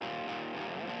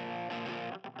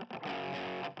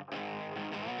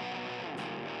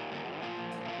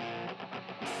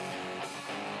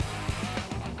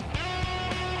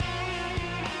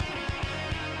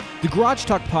The Garage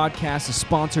Talk podcast is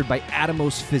sponsored by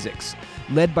Atomos Physics.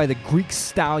 Led by the Greek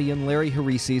stallion Larry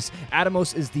Harisis,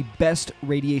 Atomos is the best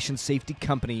radiation safety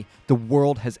company the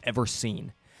world has ever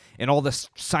seen. In all the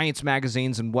science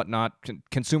magazines and whatnot,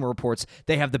 consumer reports,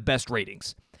 they have the best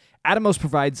ratings. Atomos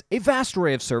provides a vast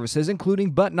array of services, including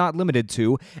but not limited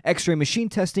to X-ray machine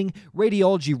testing,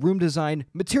 radiology room design,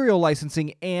 material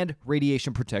licensing, and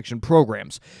radiation protection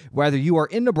programs. Whether you are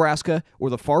in Nebraska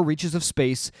or the far reaches of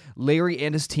space, Larry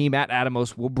and his team at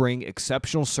Atomos will bring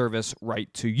exceptional service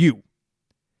right to you.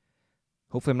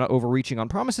 Hopefully I'm not overreaching on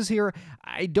promises here.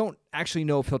 I don't actually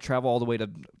know if he'll travel all the way to,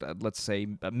 let's say,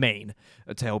 Maine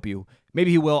to help you.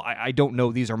 Maybe he will. I don't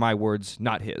know. These are my words,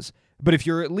 not his. But if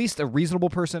you're at least a reasonable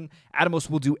person, Atomos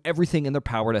will do everything in their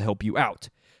power to help you out.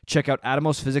 Check out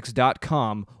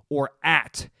atomosphysics.com or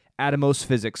at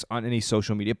atomosphysics on any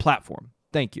social media platform.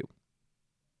 Thank you.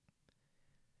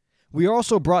 We are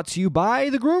also brought to you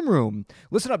by The Groom Room.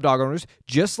 Listen up, dog owners.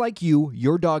 Just like you,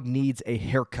 your dog needs a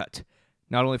haircut.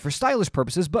 Not only for stylish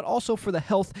purposes, but also for the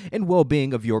health and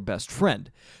well-being of your best friend.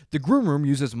 The Groom Room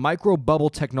uses micro-bubble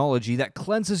technology that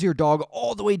cleanses your dog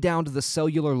all the way down to the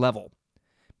cellular level.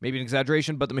 Maybe an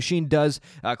exaggeration, but the machine does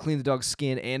clean the dog's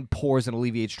skin and pores and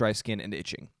alleviates dry skin and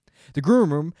itching. The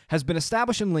Groom Room has been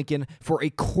established in Lincoln for a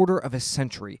quarter of a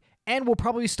century and will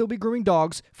probably still be grooming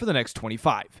dogs for the next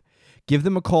 25. Give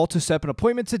them a call to set up an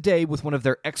appointment today with one of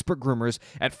their expert groomers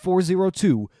at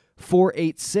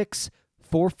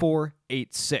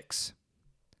 402-486-4486.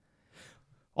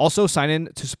 Also, sign in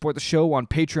to support the show on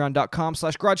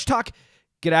patreon.com/GarageTalk.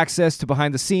 Get access to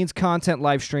behind-the-scenes content,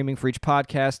 live streaming for each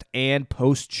podcast, and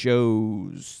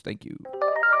post-shows. Thank you.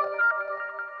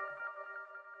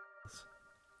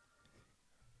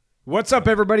 What's up,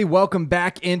 everybody? Welcome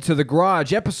back into the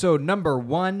garage, episode number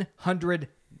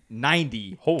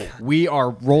 190. Oh. We are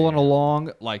rolling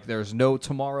along like there's no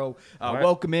tomorrow. Right.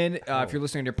 Welcome in. If you're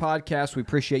listening to your podcast, we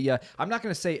appreciate you. I'm not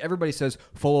going to say everybody says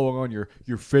follow on your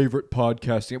favorite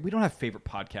podcast. We don't have favorite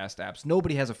podcast apps.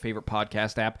 Nobody has a favorite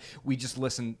podcast app. We just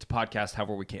listen to podcasts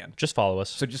however we can. Just follow us.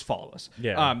 So just follow us.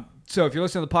 Yeah. So if you're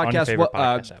listening to the On your podcast, favorite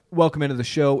podcast app. welcome into the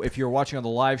show. If you're watching on the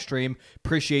live stream,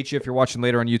 appreciate you. If you're watching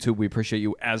later on YouTube, we appreciate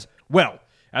you as well.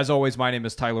 As always, my name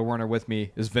is Tyler Werner. With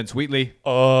me is Vince Wheatley.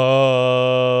 That's...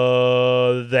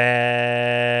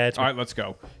 All right, let's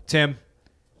go. Tim,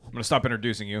 I'm going to stop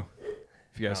introducing you.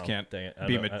 If you guys can't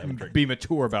be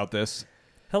mature about this.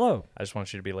 Hello. I just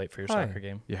want you to be late for your Hi. soccer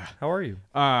game. Yeah. How are you?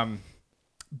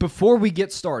 Before we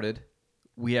get started,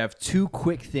 we have two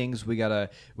quick things we gotta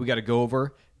go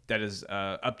over. That is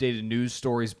updated news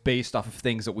stories based off of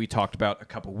things that we talked about a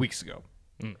couple weeks ago.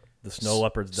 The snow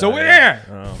leopards died. So yeah,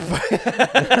 Oh.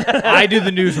 I do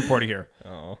the news reporting here.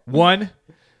 Oh.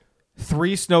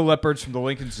 3 snow leopards from the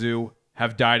Lincoln Zoo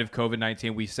have died of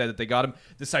COVID-19. We said that they got them.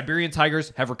 The Siberian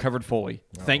tigers have recovered fully.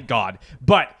 Thank God.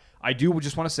 But I do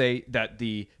just want to say that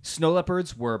the snow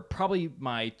leopards were probably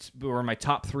my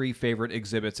top 3 favorite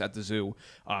exhibits at the zoo.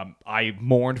 I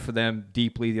mourned for them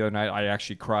deeply the other night. I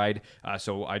actually cried.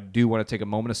 So I do want to take a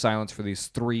moment of silence for these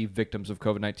 3 victims of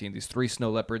COVID-19. These 3 snow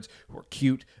leopards who are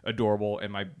cute, adorable,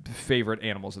 and my favorite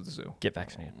animals at the zoo. Get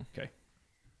vaccinated. Okay.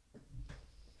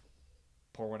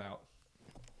 Pour one out.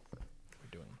 We're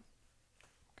doing...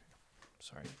 Okay.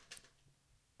 Sorry.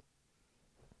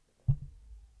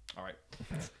 All right.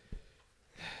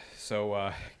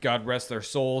 So, God rest their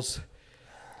souls.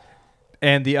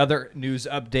 And the other news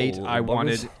update I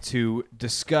wanted to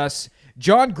discuss,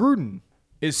 John Gruden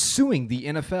is suing the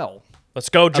NFL. Let's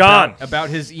go, John. About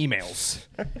his emails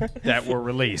that were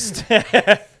released.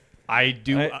 I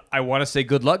want to say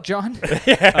good luck, John.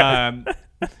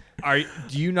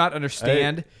 Do you not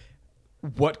understand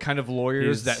what kind of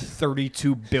lawyers that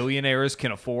 32 billionaires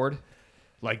can afford?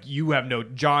 Like,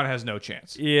 John has no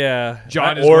chance. Yeah.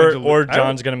 John is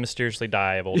John's going to mysteriously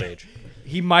die of old age.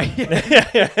 He might.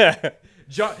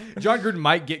 John Gruden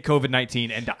might get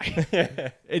COVID-19 and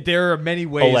die. There are many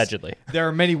ways. Allegedly. There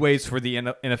are many ways for the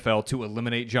NFL to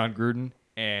eliminate John Gruden,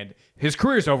 and his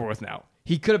career's over with now.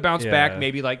 He could have bounced back,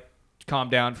 maybe calm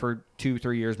down for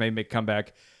 2-3 years, maybe make a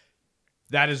comeback.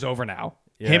 That is over now.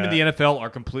 Yeah. Him and the NFL are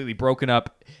completely broken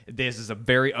up. This is a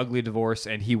very ugly divorce,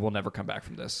 and he will never come back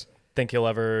from this. Think he'll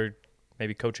ever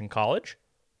maybe coach in college?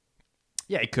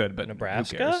 Yeah, he could, but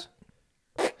Nebraska? Who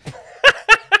cares?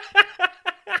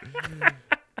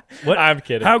 What? I'm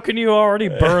kidding. How can you already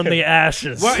burn the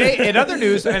ashes? Well, hey, in other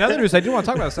news, I do want to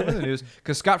talk about some of the news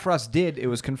because Scott Frost it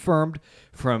was confirmed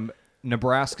from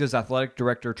Nebraska's athletic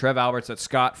director, Trev Alberts, that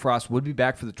Scott Frost would be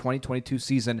back for the 2022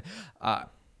 season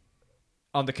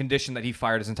on the condition that he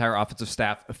fired his entire offensive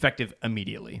staff effective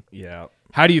immediately. Yeah.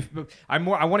 How do you? I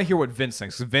want to hear what Vince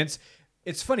thinks. Vince,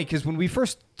 It's funny because when we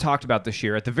first talked about this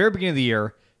year, at the very beginning of the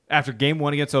year, after game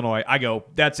 1 against Illinois, I go,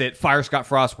 that's it. Fire Scott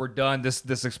Frost. We're done.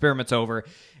 This experiment's over.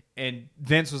 And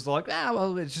Vince was like,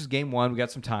 well, it's just game 1. We got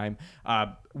some time.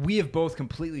 We have both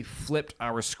completely flipped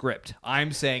our script.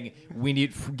 I'm saying we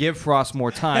need give Frost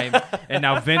more time. And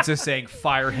now Vince is saying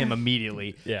fire him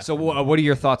immediately. Yeah. So what are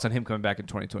your thoughts on him coming back in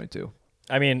 2022?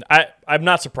 I mean, I'm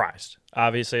not surprised.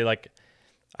 Obviously, like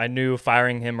I knew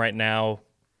firing him right now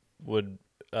wouldn't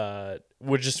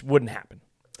happen.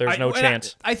 There's no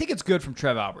chance. I think it's good from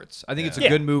Trev Alberts. I think it's a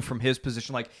good move from his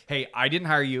position. Like, hey, I didn't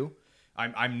hire you.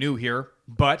 I'm new here,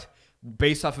 but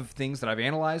based off of things that I've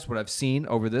analyzed, what I've seen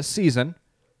over this season,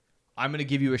 I'm going to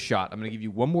give you a shot. I'm going to give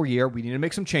you one more year. We need to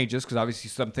make some changes because obviously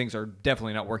some things are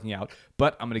definitely not working out,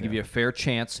 but I'm going to give you a fair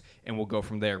chance, and we'll go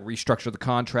from there. Restructure the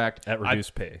contract. At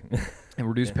reduced pay. And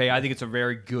reduce pay. I think it's a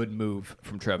very good move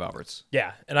from Trev Alberts.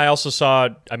 Yeah, and I also saw,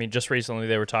 I mean, just recently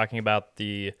they were talking about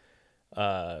the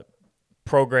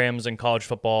programs in college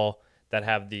football that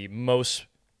have the most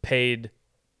paid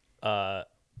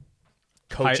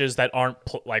coaches that aren't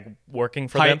working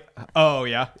for them. Oh,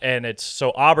 yeah. And it's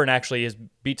so Auburn actually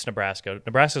beats Nebraska.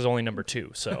 Nebraska's only number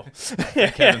 2, so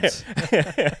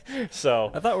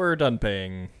so I thought we were done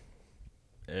paying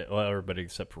everybody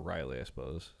except for Riley, I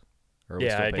suppose. Or are we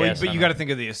Yeah, still I paying guess. But him? you got to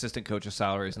think of the assistant coaches'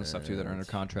 salaries and stuff too that are under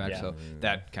contract, Yeah. so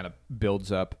that kind of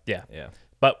builds up. yeah. Yeah.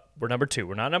 But we're number 2.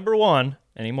 We're not number 1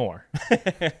 anymore.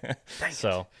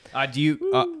 So Do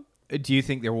you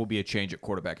think there will be a change at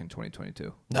quarterback in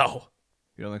 2022? no,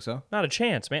 You don't think so? not a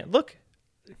chance, man. Look,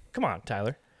 come on,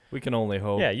 Tyler. We can only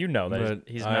hope. Yeah, you know that but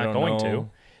he's I not don't going know.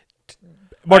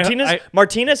 to.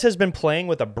 Martinez has been playing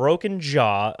with a broken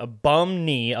jaw, a bum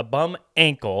knee, a bum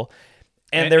ankle,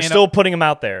 and they're and still putting him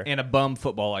out there. And a bum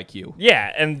football IQ.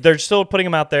 Yeah, and they're still putting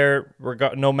him out there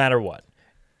no matter what.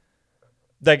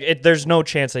 There's no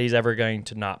chance that he's ever going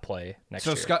to not play next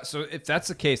year. So if that's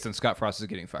the case, then Scott Frost is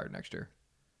getting fired next year.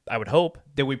 I would hope.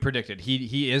 That we predicted.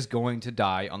 He is going to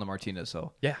die on the Martinez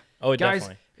Hill. Yeah. Oh, Guys,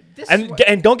 definitely. this is And what-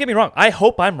 and don't get me wrong. I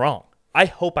hope I'm wrong. I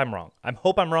hope I'm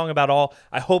wrong about all.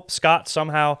 I hope Scott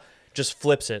somehow just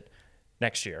flips it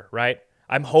next year, right?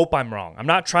 Hope I'm wrong. I'm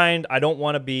not trying. I don't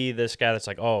want to be this guy that's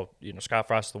like, oh, Scott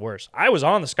Frost is the worst. I was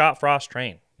on the Scott Frost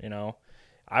train.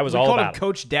 I was we all called about him him.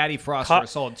 Coach Daddy Frost for a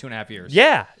solid 2.5 years.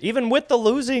 Yeah, even with the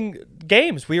losing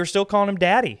games, we were still calling him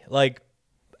Daddy.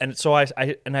 And so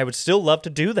I would still love to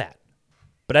do that.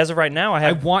 But as of right now,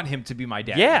 I want him to be my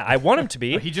dad. yeah, I want him to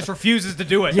be. But he just refuses to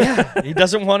do it. Yeah, he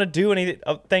doesn't want to do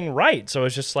anything right. So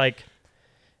it's just like,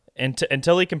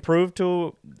 until he can prove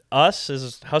to us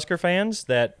as Husker fans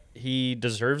that he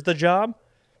deserves the job,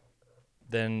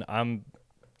 then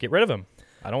get rid of him.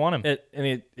 I don't want him.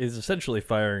 He is essentially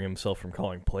firing himself from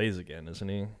calling plays again, isn't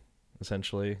he?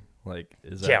 Essentially,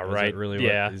 is that really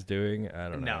what he's doing? I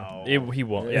don't know. He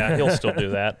won't. Yeah, he'll still do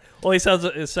that. Well, it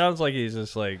sounds like he's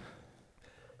just like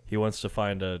he wants to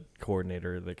find a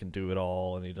coordinator that can do it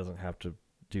all, and he doesn't have to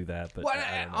do that. But Well,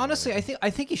 I don't know. honestly, I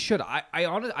think he should.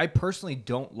 I personally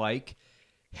don't like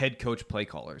head coach play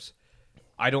callers.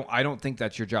 I don't think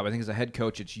that's your job. I think as a head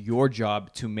coach, it's your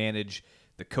job to manage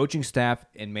the coaching staff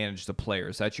and manage the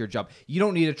players. That's your job. You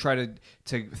don't need to try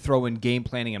to throw in game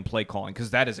planning and play calling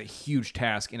because that is a huge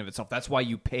task in of itself. That's why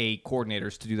you pay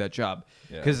coordinators to do that job.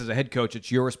 Because as a head coach,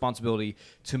 it's your responsibility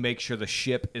to make sure the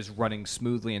ship is running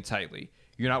smoothly and tightly.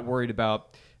 You're not worried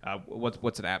about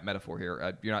what's an apt metaphor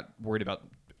here. You're not worried about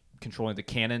controlling the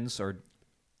cannons or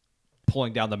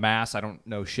pulling down the mast. I don't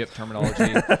know ship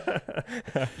terminology.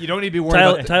 You don't need to be worried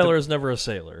about Tyler is never a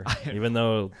sailor, even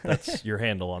though that's your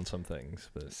handle on some things.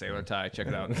 But Sailor Tie, check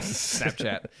it out.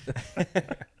 Snapchat.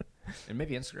 And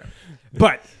maybe Instagram.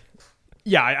 But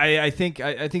yeah, I think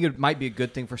it might be a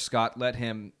good thing for Scott. Let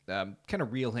him kind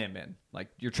of reel him in. Like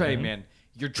you're trying, man.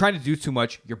 You're trying to do too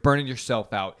much. You're burning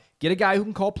yourself out. Get a guy who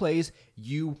can call plays.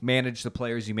 You manage the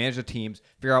players. You manage the teams.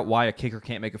 Figure out why a kicker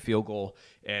can't make a field goal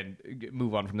and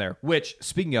move on from there. Which,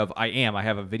 speaking of, I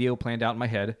have a video planned out in my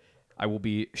head. I will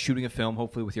be shooting a film,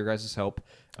 hopefully with your guys' help,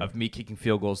 of me kicking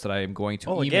field goals that I am going to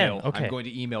email. again, okay. I'm going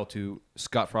to email to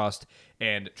Scott Frost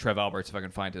and Trev Alberts if I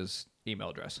can find his email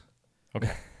address.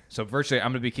 Okay. So virtually, I'm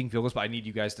going to be kicking field goals, but I need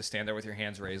you guys to stand there with your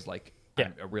hands raised like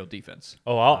I'm a real defense.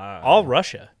 Oh, I'll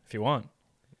rush you if you want.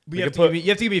 You have to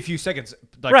give me a few seconds.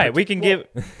 Like, Right, we can give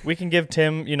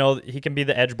Tim. He can be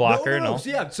the edge blocker. No.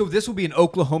 So this will be an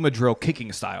Oklahoma drill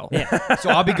kicking style. Yeah.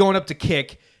 So I'll be going up to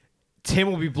kick.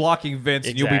 Tim will be blocking Vince,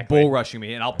 and you'll be Exactly. bull rushing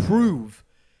me, and I'll prove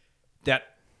that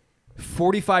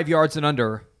 45 yards and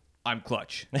under, I'm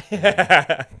clutch.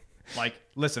 Like,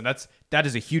 listen, that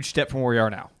is a huge step from where we are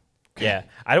now. Yeah,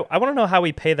 I want to know how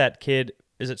we pay that kid.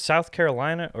 Is it South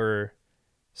Carolina or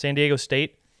San Diego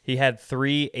State? He had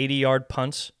 3 80-yard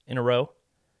punts in a row.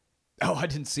 Oh, I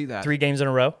didn't see that. 3 games in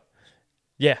a row.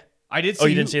 Yeah. I did see. Oh,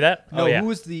 you didn't see that? No, oh, yeah. Who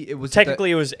was the? It was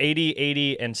technically it was 80,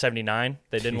 80, and 79.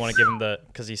 They didn't want to give him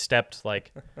because he stepped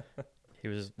like he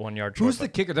was 1 yard short. Who's the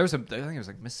kicker? There was I think it was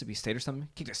like Mississippi State or something.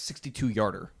 Kicked a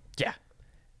 62-yarder. Yeah.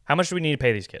 How much do we need to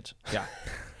pay these kids? Yeah.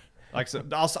 Like so,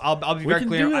 I'll be very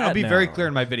clear. I'll be very clear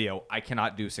in my video. I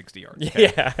cannot do 60 yards.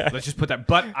 Okay? Yeah. Let's just put that.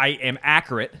 But I am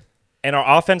accurate, and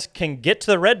our offense can get to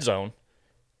the red zone.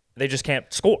 They just can't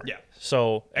score. Yeah.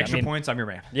 So extra points. I'm your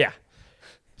man. Yeah.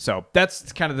 So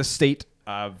that's kind of the state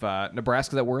of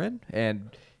Nebraska that we're in, and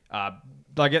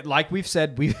like we've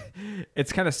said,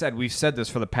 it's kind of sad. We've said this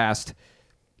for the past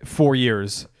 4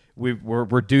 years. We're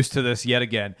reduced to this yet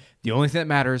again. The only thing that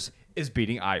matters is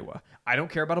beating Iowa. I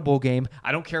don't care about a bowl game.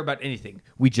 I don't care about anything.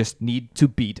 We just need to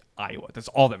beat Iowa. That's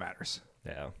all that matters.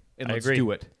 Yeah, and let's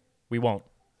do it. We won't.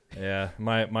 Yeah,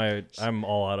 I'm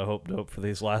all out of hope for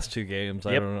these last 2 games.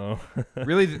 I don't know.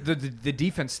 Really, the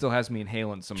defense still has me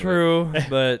inhaling some. True,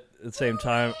 but at the same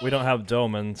time, we don't have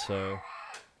Doman, so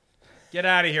get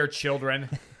out of here, children.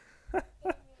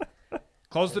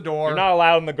 Close the door. You're not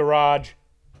allowed in the garage.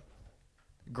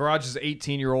 Garage is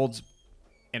 18-year-olds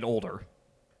and older.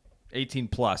 18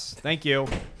 plus. Thank you.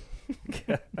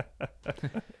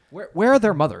 Where are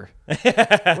their mother?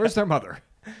 Where's their mother?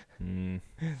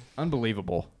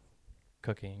 Unbelievable.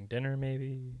 Cooking dinner,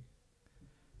 maybe.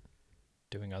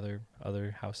 Doing other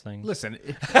house things. Listen,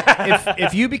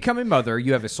 if you become a mother,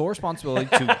 you have a sole responsibility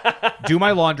to do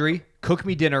my laundry, cook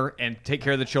me dinner, and take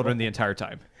care of the children the entire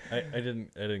time. I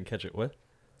didn't catch it. What?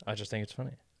 I just think it's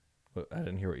funny. I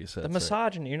didn't hear what you said. The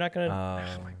misogyny. You're not gonna.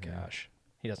 Oh my gosh.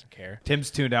 He doesn't care. Tim's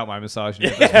tuned out my misogyny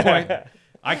at this point.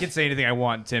 I can say anything I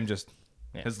want. Tim just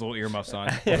has little earmuffs on.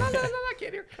 No, I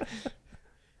can't hear.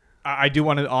 I do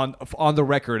want to, on the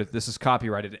record, this is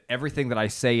copyrighted. Everything that I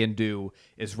say and do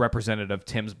is representative of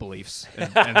Tim's beliefs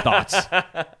and thoughts.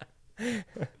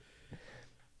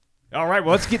 All right,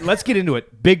 well let's get into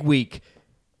it. Big week.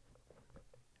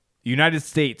 United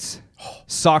States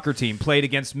soccer team played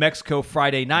against Mexico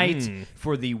Friday night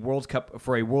for a World Cup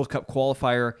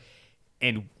qualifier,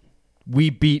 and we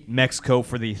beat Mexico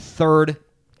for the 3rd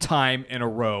time in a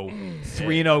row.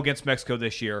 3-0 against Mexico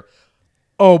this year.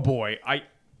 Oh boy,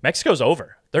 Mexico's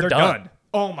over. They're done.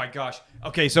 Oh my gosh.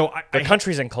 Okay, so the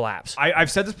country's in collapse. I've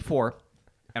said this before,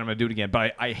 and I'm going to do it again,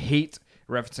 but I hate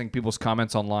referencing people's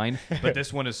comments online, but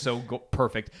this one is so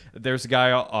perfect. There's a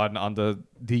guy on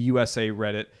the USA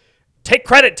Reddit. Take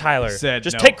credit, Tyler.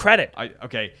 Take credit.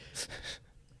 Okay.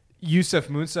 Yusuf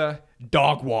Munsa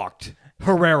dog walked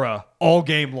Herrera all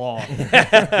game long.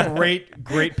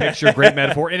 Great picture, great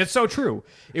metaphor, and it's so true.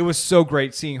 It was so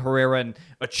great seeing Herrera and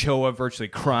Ochoa virtually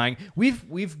crying.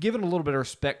 We've given a little bit of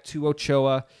respect to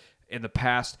Ochoa in the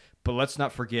past, but let's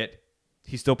not forget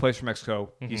he still plays for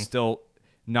Mexico. Mm-hmm. He's still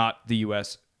not the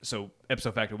U.S., so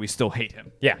ipso facto we still hate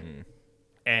him. Yeah.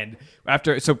 And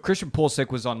so Christian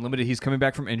Pulisic was on limited. He's coming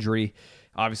back from injury.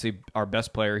 Obviously, our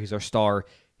best player. He's our star.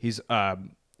 He's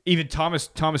even Thomas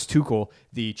Tuchel,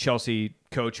 the Chelsea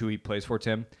coach who he plays for,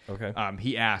 Tim. Okay.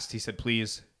 He said,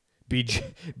 please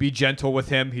be gentle with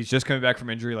him. He's just coming back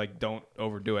from injury. Like, don't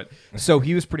overdo it. So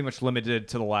he was pretty much limited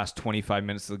to the last 25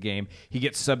 minutes of the game. He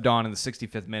gets subbed on in the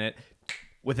 65th minute.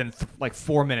 Within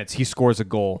 4 minutes, he scores a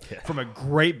goal from a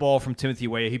great ball from Timothy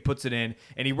Weah. He puts it in,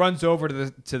 and he runs over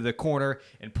to the corner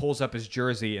and pulls up his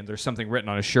jersey, and there's something written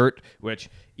on his shirt,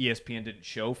 which ESPN didn't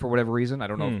show for whatever reason. I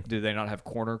don't know. Do they not have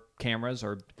corner cameras,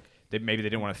 or maybe they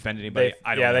didn't want to offend anybody?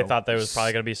 I don't know. They thought there was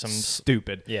probably going to be some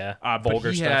stupid, vulgar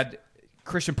but stuff.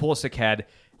 Christian Pulisic had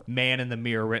 "man in the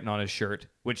mirror" written on his shirt,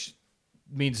 which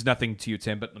means nothing to you,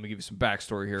 Tim, but let me give you some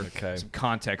backstory here, some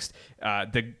context.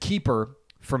 The keeper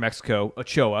for Mexico,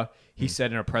 Ochoa, he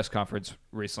said in a press conference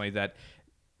recently that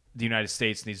the United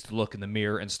States needs to look in the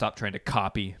mirror and stop trying to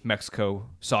copy Mexico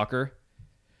soccer.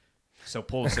 So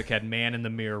Pulisic had "man in the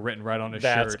mirror" written right on his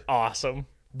shirt. That's awesome.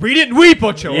 Read it and weep,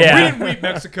 Ochoa. Yeah. Read it and weep,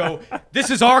 Mexico.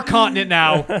 This is our continent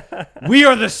now. We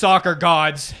are the soccer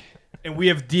gods, and we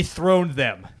have dethroned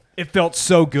them. It felt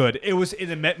so good. It was in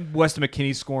the Weston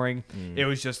McKennie scoring. It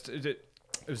was just... It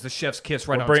was the chef's kiss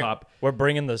on top. We're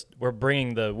bringing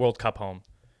the World Cup home.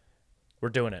 We're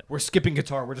doing it. We're skipping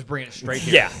Qatar. We're just bringing it straight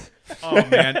here. Yeah. Oh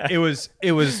man, it was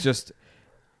just.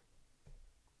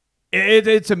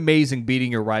 It's amazing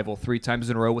beating your rival 3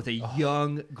 times in a row with a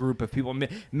young group of people.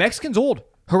 Mexican's old.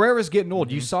 Herrera's getting old.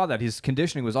 Mm-hmm. You saw that. His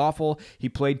conditioning was awful. He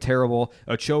played terrible.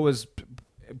 Ochoa's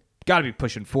got to be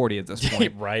pushing 40 at this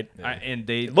point, right? And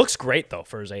it looks great though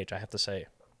for his age. I have to say,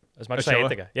 as much Ochoa? as I hate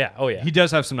the guy. Yeah. Oh yeah. He does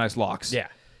have some nice locks. Yeah.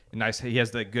 Nice. He has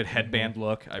the good headband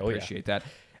look. I appreciate that.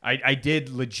 I did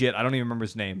legit. I don't even remember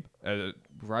his name.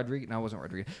 Rodriguez? No, it wasn't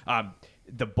Rodriguez.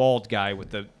 The bald guy with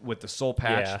the soul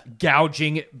patch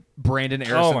gouging Brandon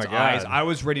Harrison's eyes. I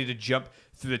was ready to jump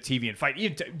through the TV and fight.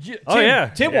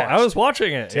 Tim watched. I was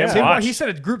watching it. Tim he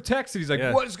sent a group text and he's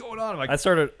like, "What is going on?" I'm like, I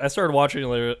started watching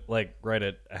like right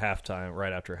at halftime,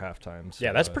 right after halftime.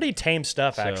 So, that's pretty tame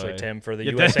stuff, actually, Tim, for the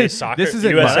USA soccer, this is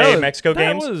USA Mexico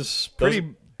games. That was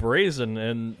pretty brazen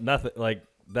and nothing like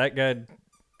that guy.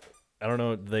 I don't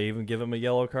know. Did they even give him a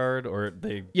yellow card, or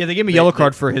they? Yeah, they gave him a yellow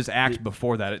card for his act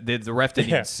before that. The ref didn't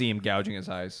even see him gouging his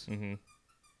eyes. Mm-hmm.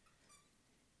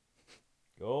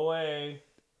 Go away.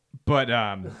 But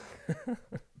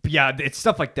yeah, it's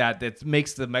stuff like that that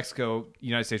makes the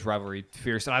Mexico-United States rivalry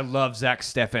fierce. And I love Zach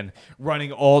Steffen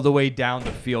running all the way down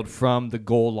the field from the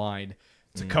goal line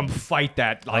to come fight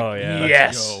that. Like,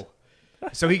 let's go.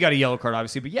 So he got a yellow card,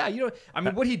 obviously. But yeah,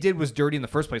 what he did was dirty in the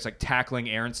first place, like tackling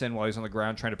Aronson while he's on the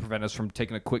ground, trying to prevent us from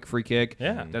taking a quick free kick.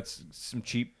 Yeah. That's some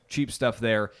cheap stuff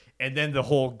there. And then the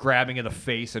whole grabbing of the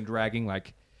face and dragging,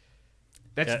 like,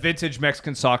 that's vintage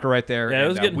Mexican soccer right there. Yeah, it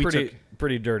was getting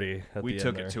pretty dirty. We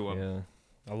took it to him.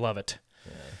 Yeah. I love it.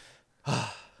 Yeah.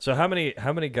 So how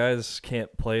many guys can't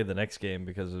play the next game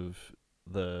because of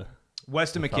the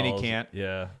Weston McKennie can't.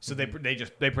 Yeah. So they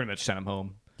pretty much sent him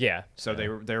home. Yeah. So they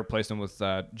replaced him with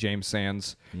James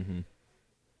Sands. Mm-hmm.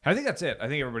 I think that's it. I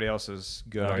think everybody else is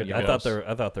good. I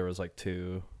thought there was like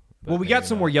two. Well, we got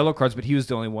some more yellow cards, but he was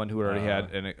the only one who already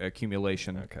had an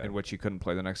accumulation in which he couldn't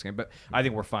play the next game. But I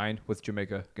think we're fine with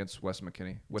Jamaica against Weston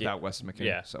McKennie without Weston McKennie.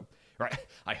 Yeah. So right,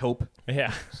 I hope.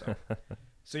 Yeah.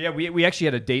 So yeah, we actually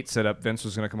had a date set up. Vince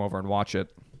was going to come over and watch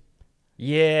it.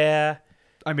 Yeah.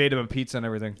 I made him a pizza and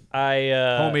everything.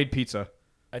 Homemade pizza.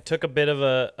 I took a bit of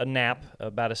a nap,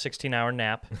 about a 16-hour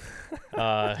nap.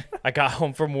 I got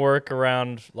home from work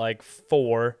around like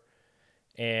 4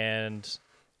 and,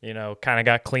 kind of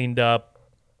got cleaned up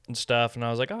and stuff. And I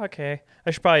was like, oh, okay,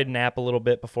 I should probably nap a little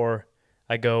bit before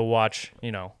I go watch,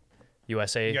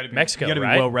 USA, Mexico, you gotta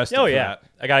right? be well rested for that. Yeah.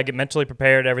 I got to get mentally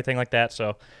prepared, everything like that. So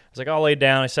I was like, I'll lay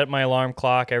down. I set my alarm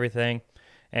clock, everything.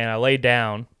 And I lay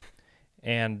down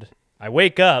and I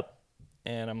wake up.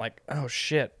 And I'm like, oh,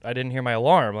 shit, I didn't hear my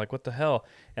alarm. Like, what the hell?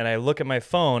 And I look at my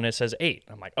phone, it says 8.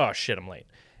 I'm like, oh, shit, I'm late.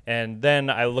 And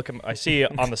then I see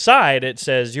on the side, it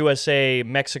says USA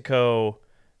Mexico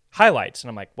highlights. And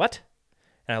I'm like, what?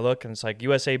 And I look, and it's like,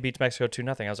 USA beats Mexico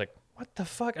 2-0. I was like, what the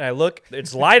fuck? And I look,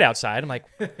 it's light outside. I'm like,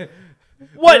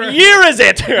 what year is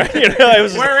it?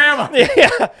 Where am I?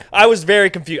 Yeah, I was very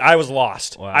confused. I was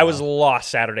lost. Wow. I was lost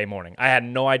Saturday morning. I had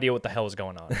no idea what the hell was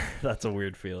going on. That's a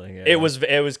weird feeling. Yeah. It was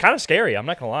kind of scary. I'm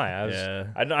not gonna lie.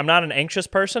 I'm not an anxious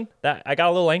person. I got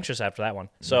a little anxious after that one.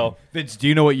 So Vince, do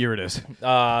you know what year it is?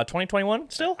 2021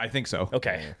 still? I think so.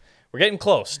 Okay, we're getting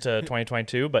close to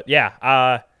 2022. But yeah,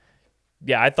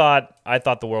 I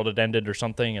thought the world had ended or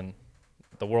something, and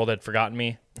the world had forgotten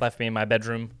me, left me in my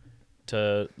bedroom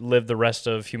to live the rest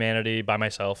of humanity by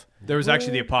myself. There was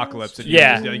actually the apocalypse. And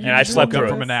and I slept through it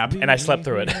from a nap. And I slept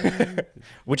through it,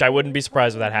 which I wouldn't be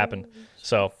surprised if that happened.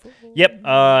 So, yep.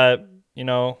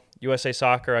 USA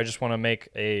Soccer. I just want to make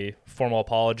a formal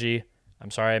apology.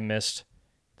 I'm sorry I missed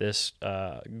this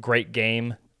great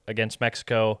game against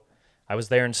Mexico. I was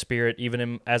there in spirit,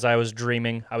 even as I was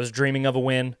dreaming. I was dreaming of a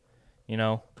win,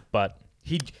 but.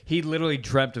 He literally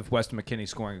dreamt of Weston McKennie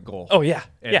scoring a goal. Oh, yeah.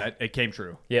 And it came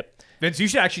true. Yep. Vince, you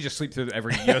should actually just sleep through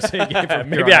every USA game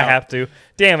from here Maybe on I out. have to.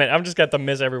 Damn it. I'm just got to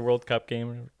miss every World Cup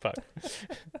game. Fuck.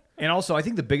 And also, I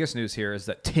think the biggest news here is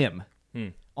that Tim,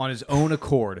 on his own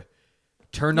accord,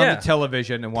 turned on the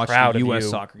television and watched the U.S.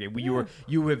 soccer game.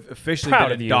 You have officially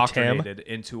been indoctrinated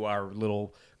into our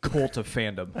little cult of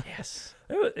fandom. Yes.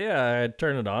 I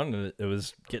turned it on, and it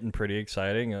was getting pretty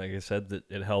exciting. Like I said,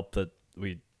 it helped that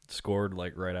we scored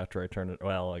like right after I turned it.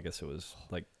 Well, I guess it was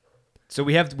like. So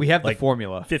we have like the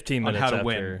formula 15 minutes on how to after.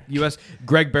 win. U.S.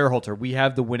 Greg Berhalter, we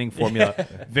have the winning formula.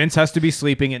 Vince has to be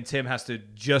sleeping, and Tim has to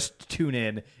just tune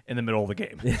in the middle of the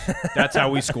game. That's how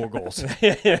we score goals.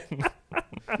 Yeah,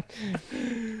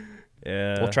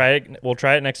 We'll try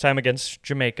it next time against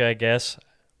Jamaica, I guess.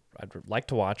 I'd like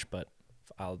to watch, but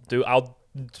I'll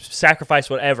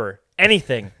sacrifice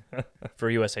anything for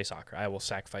USA Soccer. I will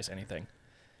sacrifice anything.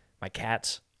 My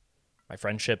cats, my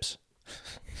friendships.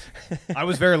 I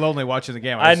was very lonely watching the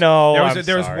game. I know.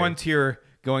 There was one tear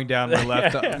going down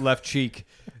my left cheek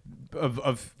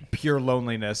of pure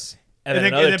loneliness, and then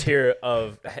another tear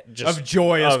of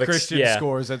joy as Christian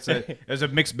scores. There's a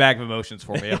mixed bag of emotions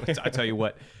for me. I tell you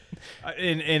what.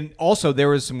 And also there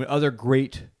was some other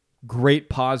great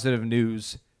positive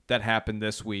news that happened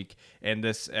this week, and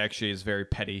this actually is very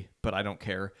petty, but I don't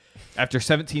care. After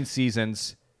 17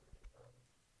 seasons,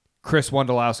 Chris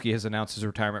Wondolowski has announced his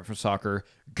retirement from soccer.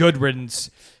 Good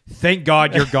riddance. Thank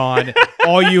God you're gone.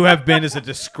 All you have been is a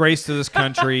disgrace to this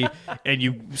country, and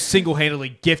you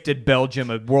single-handedly gifted Belgium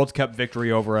a World Cup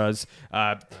victory over us.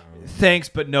 Thanks,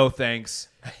 but no thanks.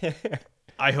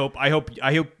 I hope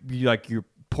you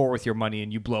poor with your money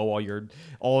and you blow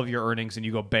all of your earnings and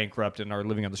you go bankrupt and are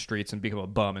living on the streets and become a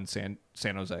bum in San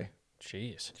Jose.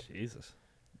 Jeez. Jesus.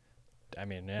 I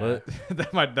mean, yeah.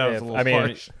 What? that was a little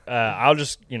harsh. I'll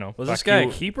just, Was this guy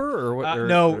a keeper or what?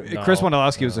 No, Chris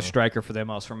Wondolowski was a striker for them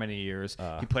else for many years.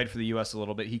 He played for the U.S. a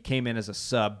little bit. He came in as a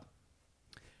sub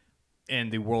in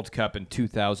the World Cup in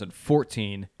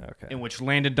 2014, in which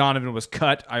Landon Donovan was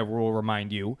cut, I will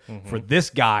remind you, for this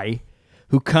guy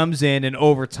who comes in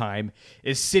overtime,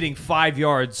 is sitting 5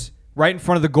 yards right in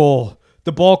front of the goal.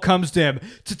 The ball comes to him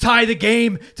to tie the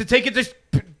game, to take it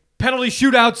to penalty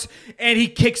shootouts, and he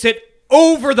kicks it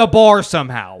over the bar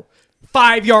somehow,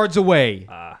 5 yards away.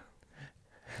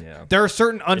 Yeah. There are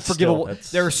certain unforgivable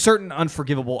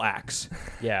acts.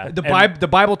 Yeah. The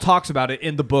Bible talks about it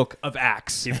in the book of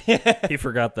Acts. He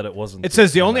forgot that it wasn't. It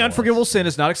says the only unforgivable sin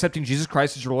is not accepting Jesus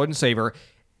Christ as your Lord and Savior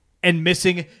and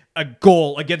missing a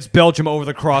goal against Belgium over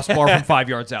the crossbar from 5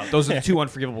 yards out. Those are the two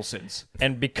unforgivable sins.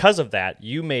 And because of that,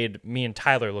 you made me and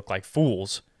Tyler look like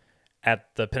fools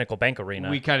at the Pinnacle Bank Arena.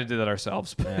 We kind of did that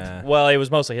ourselves. Well, it was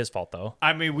mostly his fault, though.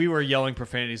 I mean, we were yelling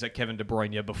profanities at Kevin De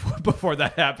Bruyne before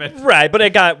that happened. Right, but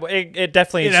it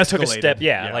definitely took a step.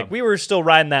 Yeah. Like we were still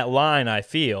riding that line, I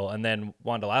feel, and then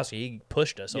Wondolowski, he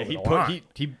pushed us over the line.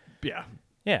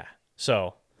 Yeah.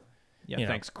 So,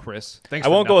 thanks, Chris. Thanks. I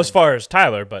won't go as far as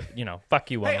Tyler, but fuck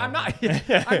you. Hey, I'm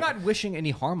not wishing any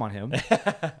harm on him.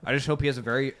 I just hope he has a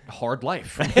very hard life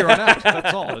from here on out.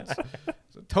 That's all. It's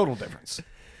a total difference.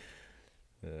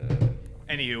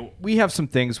 Anywho, we have some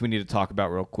things we need to talk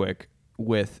about real quick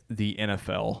with the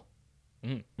NFL.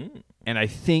 And I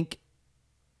think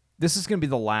this is going to be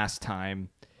the last time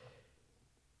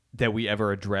that we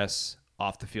ever address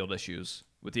off-the-field issues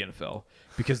with the NFL.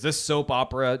 Because this soap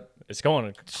opera... It's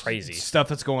going crazy. Stuff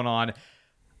that's going on.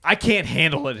 I can't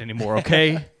handle it anymore,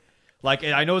 okay? Like,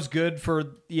 I know it's good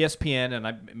for ESPN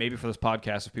and maybe for this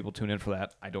podcast if people tune in for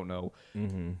that. I don't know.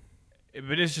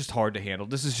 But it's just hard to handle.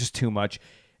 This is just too much.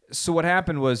 So what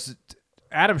happened was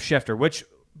Adam Schefter, which,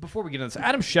 before we get into this,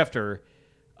 Adam Schefter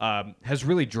has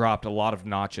really dropped a lot of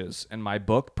notches in my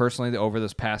book, personally, over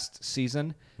this past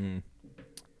season.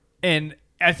 And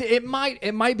it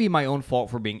might be my own fault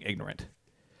for being ignorant.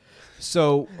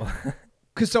 So,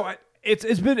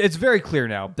 it's very clear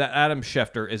now that Adam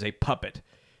Schefter is a puppet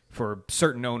for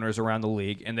certain owners around the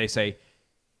league, and they say,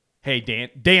 "Hey,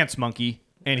 dance monkey,"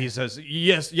 and he says,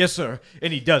 "Yes, sir,"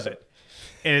 and he does it,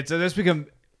 and it's become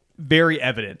very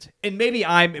evident. And maybe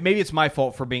it's my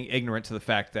fault for being ignorant to the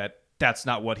fact that that's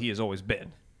not what he has always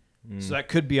been. So that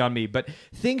could be on me. But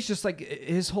things just like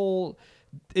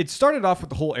it started off with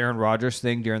the whole Aaron Rodgers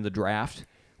thing during the draft,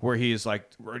 where he's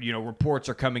like, reports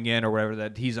are coming in or whatever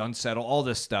that he's unsettled, all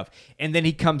this stuff. And then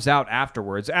he comes out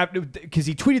afterwards, because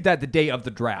he tweeted that the day of the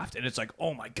draft. And it's like,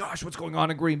 oh my gosh, what's going on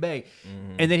in Green Bay?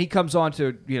 And then he comes on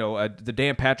to, the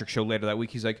Dan Patrick show later that week.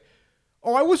 He's like,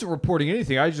 oh, I wasn't reporting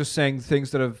anything. I was just saying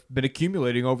things that have been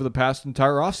accumulating over the past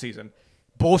entire offseason.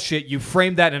 Bullshit. You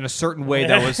framed that in a certain way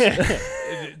that was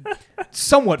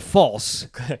somewhat false.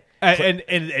 And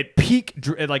at peak,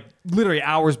 like literally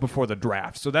hours before the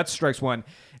draft. So that strikes one.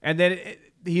 And then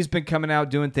he's been coming out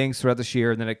doing things throughout this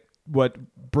year. And then what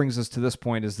brings us to this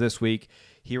point is this week,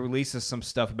 he releases some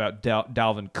stuff about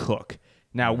Dalvin Cook.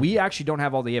 Now, we actually don't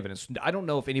have all the evidence. I don't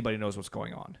know if anybody knows what's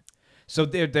going on. So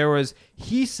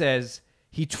he says...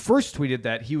 He first tweeted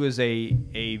that he was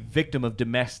a victim of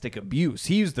domestic abuse.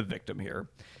 He's the victim here.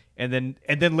 And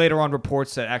then later on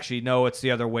reports that actually, no, it's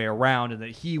the other way around and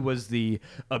that he was the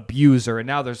abuser. And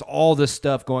now there's all this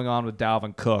stuff going on with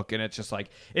Dalvin Cook. And it's just like,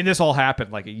 and this all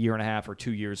happened like a year and a half or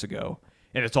 2 years ago.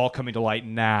 And it's all coming to light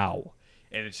now.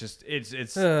 And it's just,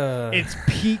 it's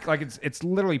peak, like it's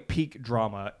literally peak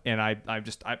drama. And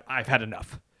I've had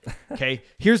enough. Okay.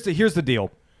 Here's the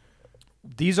deal.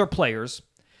 These are players.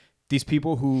 These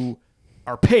people who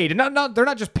are paid, and they're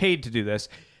not just paid to do this,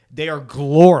 they are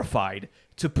glorified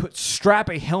to strap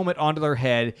a helmet onto their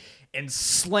head and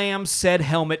slam said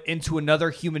helmet into another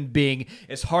human being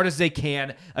as hard as they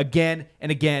can, again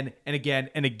and again and again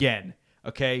and again.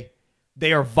 Okay?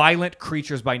 They are violent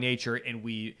creatures by nature, and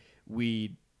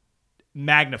we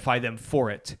magnify them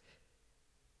for it.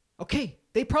 Okay,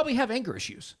 they probably have anger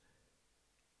issues.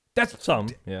 That's some,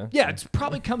 yeah. Yeah, it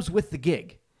probably comes with the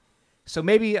gig. So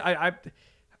maybe I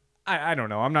don't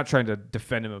know. I'm not trying to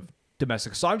defend him of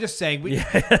domestic. So I'm just saying, Yeah.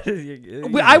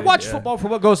 I watch football for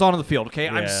what goes on the field, okay?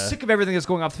 I'm Yeah. sick of everything that's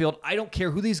going off the field. I don't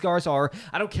care who these guys are.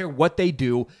 I don't care what they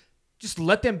do. Just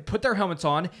let them put their helmets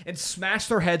on and smash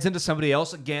their heads into somebody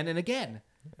else again and again.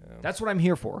 Yeah. That's what I'm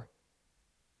here for.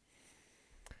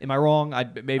 Am I wrong? No.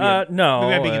 Maybe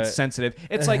I'm being insensitive.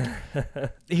 It's like,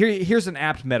 here's an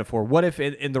apt metaphor. What if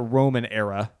in the Roman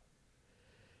era,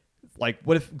 like,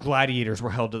 what if gladiators were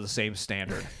held to the same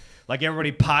standard? Like,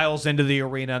 everybody piles into the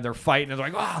arena and they're fighting and they're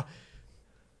like, oh,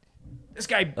 this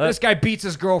guy beats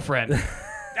his girlfriend.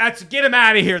 Get him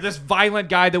out of here. This violent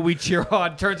guy that we cheer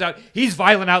on, turns out he's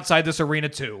violent outside this arena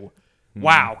too.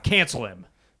 Wow, cancel him.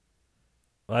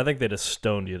 Well, I think they just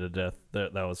stoned you to death.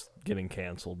 That was getting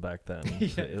canceled back then.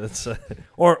 That's,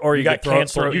 or you got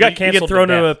canceled. You got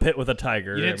thrown into a pit with a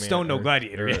tiger. You didn't stone no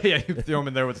gladiator. Yeah, you throw him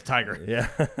in there with a tiger. Yeah.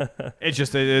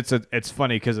 It's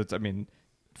funny because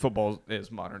football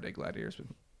is modern day gladiators.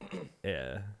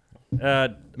 Yeah.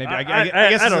 Maybe I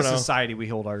guess as a society we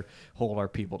hold our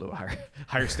people to a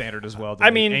higher standard as well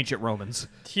than ancient Romans.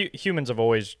 Humans have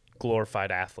always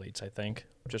glorified athletes, I think,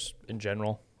 just in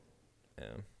general. Yeah.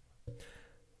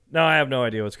 No, I have no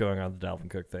idea what's going on with the Dalvin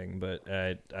Cook thing, but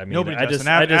I mean, nobody does.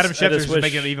 Adam Schefter's just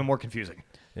making it even more confusing.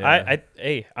 Yeah.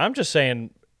 I'm just saying,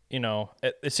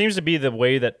 it seems to be the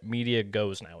way that media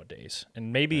goes nowadays,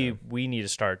 and maybe we need to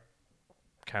start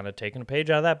kind of taking a page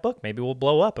out of that book. Maybe we'll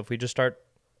blow up if we just start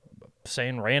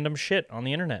saying random shit on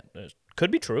the internet. It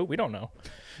could be true. We don't know.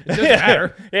 It doesn't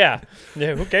matter. Yeah.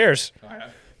 Who cares?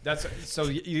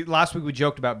 Last week we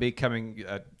joked about becoming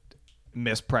a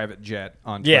Miss Private Jet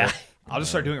on Twitter. Yeah. I'll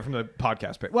just start doing it from the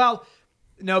podcast page. Well,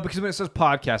 no, because when it says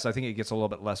podcast, I think it gets a little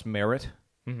bit less merit.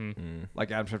 Mm-hmm.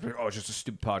 Like Adam Schefter, it's just a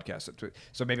stupid podcast.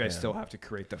 So maybe I still have to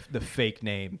create the fake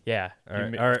name. Yeah.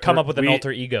 Come up with an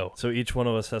alter ego. So each one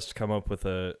of us has to come up with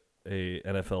a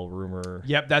NFL rumor.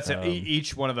 Yep, that's it.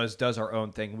 Each one of us does our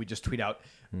own thing. We just tweet out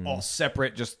all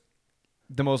separate, just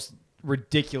the most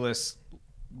ridiculous,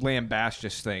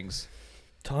 lambastious things.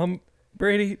 Tom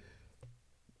Brady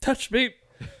touched me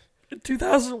in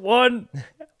 2001.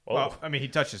 Well, he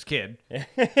touched his kid.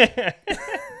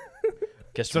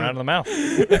 Kissed him around in the mouth.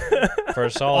 For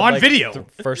a solid, on video.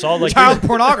 For a solid, child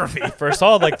pornography. For a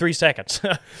solid 3 seconds.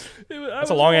 That's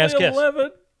a long ass kiss.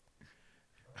 11.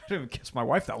 I didn't even kiss my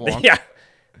wife that long. Yeah.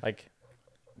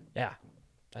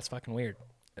 That's fucking weird.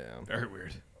 Yeah. Very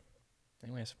weird.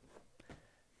 Anyways.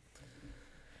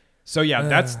 So yeah,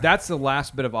 that's the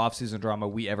last bit of off-season drama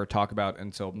we ever talk about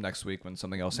until next week when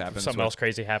something else happens. Something else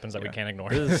crazy happens that we can't ignore.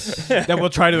 That we'll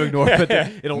try to ignore.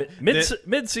 But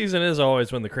mid-season is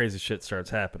always when the crazy shit starts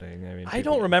happening. I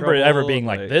don't remember it ever being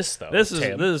like this though. This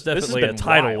is definitely a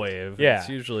tidal wave. Yeah. It's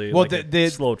usually the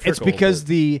slow trickle. It's because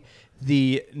the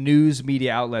news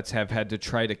media outlets have had to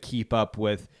try to keep up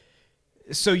with.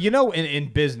 So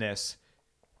in business,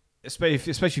 especially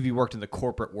if you worked in the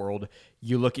corporate world,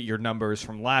 you look at your numbers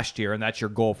from last year, and that's your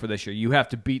goal for this year. You have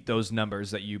to beat those numbers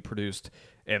that you produced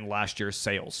in last year's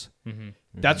sales. Mm-hmm.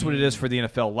 That's what it is for the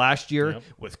NFL. Last year,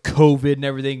 with COVID and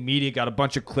everything, media got a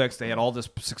bunch of clicks. They had all this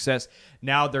success.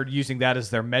 Now they're using that as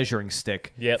their measuring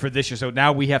stick for this year. So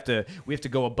now we have to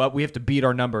go above. We have to beat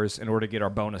our numbers in order to get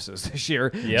our bonuses this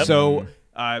year. Yep. So,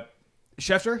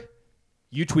 Schefter,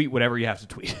 you tweet whatever you have to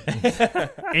tweet.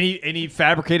 Any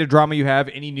fabricated drama you have,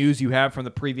 any news you have from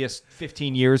the previous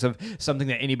 15 years of something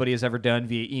that anybody has ever done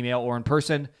via email or in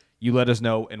person, you let us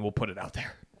know and we'll put it out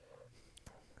there.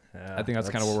 Yeah, I think that's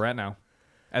kind of where we're at now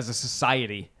as a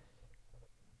society.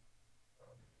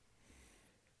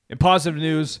 In positive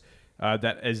news,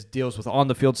 deals with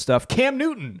on-the-field stuff, Cam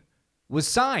Newton was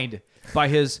signed by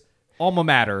his alma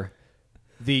mater,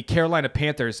 the Carolina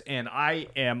Panthers, and I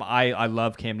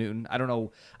love Cam Newton. I don't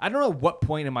know what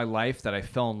point in my life that I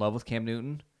fell in love with Cam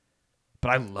Newton,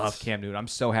 but I love Cam Newton. I'm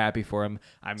so happy for him.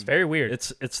 It's very weird.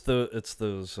 It's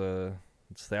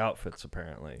the outfits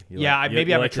apparently.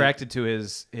 Maybe I'm attracted to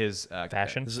his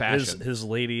fashion. His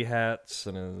lady hats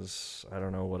and his I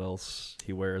don't know what else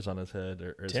he wears on his head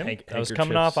or his Tim, I was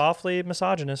coming off awfully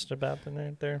misogynist about the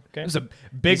night there. Okay, it was a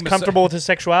big. He's comfortable with his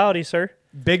sexuality, sir.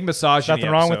 Big misogyny.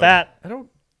 Nothing wrong with that.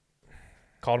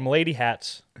 Called them lady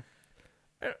hats.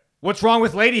 What's wrong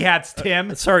with lady hats,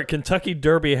 Tim? Sorry, Kentucky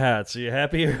Derby hats. Are you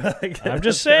happy? I'm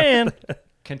just saying.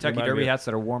 Kentucky Derby hats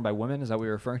that are worn by women. Is that what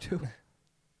you're referring to?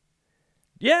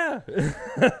 Yeah.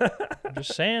 I'm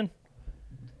just saying.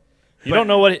 You don't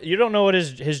know what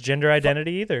his gender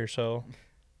identity either, so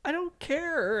I don't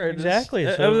care. Exactly.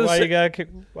 So why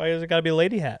does it gotta be a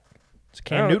lady hat? It's a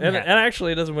Cam Newton hat. And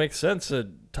actually it doesn't make sense.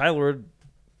 Tyler,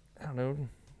 I don't know,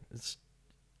 it's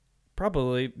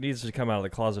probably needs to come out of the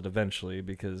closet eventually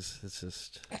because it's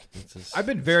just I've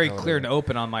been very clear and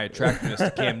open on my attractiveness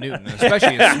to Cam Newton,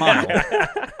 especially his smile.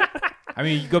 I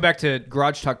mean, you go back to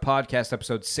Garage Talk Podcast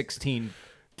episode 16,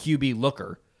 QB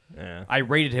Looker. Yeah. I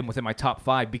rated him within my top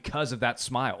 5 because of that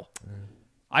smile.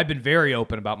 I've been very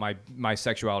open about my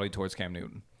sexuality towards Cam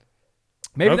Newton.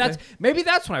 Maybe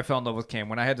that's when I fell in love with Cam,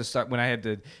 when I had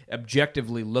to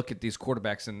objectively look at these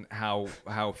quarterbacks and how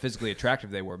physically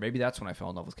attractive they were. Maybe that's when I fell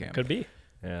in love with Cam. Could be.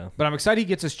 Yeah. But I'm excited he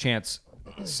gets his chance.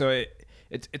 So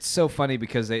it's so funny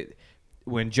because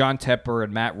when John Tepper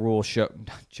and Matt Rule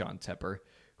John Tepper,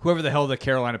 whoever the hell the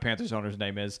Carolina Panthers owner's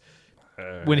name is,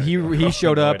 when he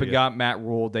showed up and got Matt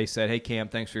Rule, they said, "Hey Cam,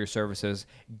 thanks for your services.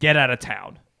 Get out of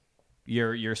town.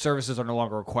 Your services are no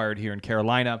longer required here in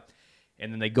Carolina."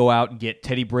 And then they go out and get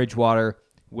Teddy Bridgewater,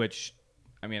 which,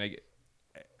 I mean,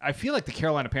 I feel like the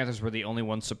Carolina Panthers were the only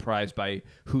ones surprised by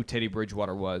who Teddy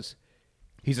Bridgewater was.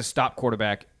 He's a stop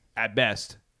quarterback at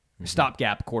best,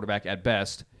 stopgap quarterback at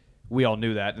best. We all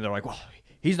knew that, and they're like, "Well,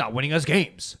 he's not winning us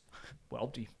games."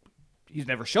 Well, he's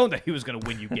never shown that he was going to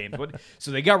win you games. So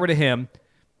they got rid of him,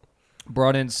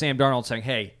 brought in Sam Darnold, saying,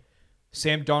 "Hey,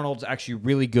 Sam Darnold's actually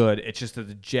really good. It's just that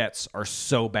the Jets are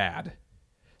so bad.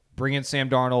 Bring in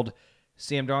Sam Darnold."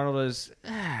 Sam Darnold is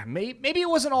maybe it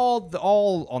wasn't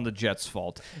all on the Jets'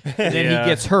 fault. And then he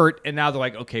gets hurt, and now they're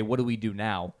like, "Okay, what do we do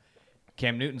now?"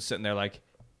 Cam Newton's sitting there like,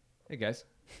 "Hey guys,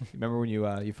 you remember when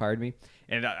you fired me?"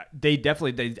 And I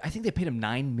think they paid him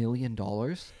 $9 million.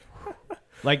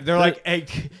 Like they're like, "Hey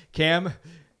Cam,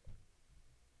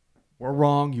 we're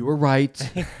wrong. You were right.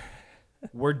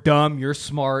 We're dumb. You're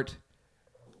smart.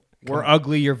 We're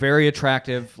ugly. You're very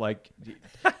attractive. Like,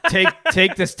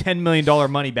 take this $10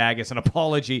 million money bag as an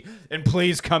apology, and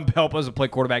please come help us play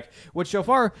quarterback." Which so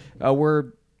far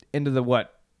we're into the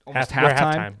almost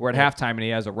halftime. We're at halftime, and he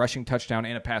has a rushing touchdown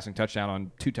and a passing touchdown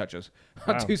on 2 touches,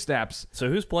 on 2 snaps. So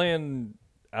who's playing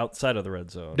outside of the red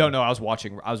zone? No, I was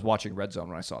watching red zone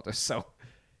when I saw this, so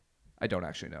I don't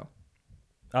actually know.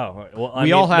 Oh, well,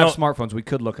 we all have smartphones. We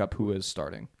could look up who is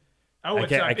starting. Oh,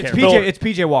 it's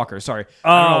PJ Walker. Sorry,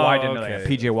 I don't know why I didn't know that.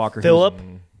 PJ Walker. Philip.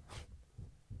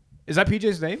 Is that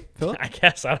PJ's name? Philip? I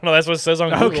guess. I don't know. That's what it says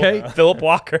on Google. Okay. Philip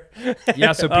Walker.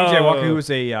 Yeah, so PJ Walker, who was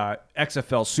a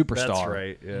XFL superstar. That's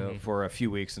right, yeah. For a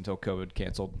few weeks until COVID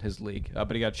canceled his league.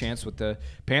 But he got a chance with the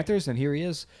Panthers, and here he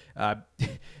is.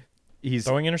 He's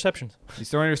throwing interceptions. He's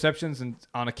throwing interceptions and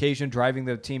on occasion driving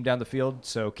the team down the field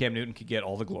so Cam Newton could get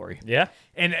all the glory. Yeah.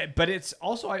 But it's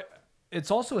also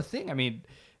a thing. I mean,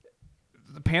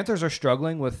 the Panthers are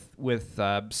struggling with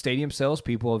stadium sales.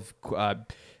 People have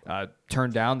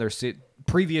turned down their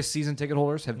previous season ticket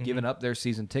holders have given up their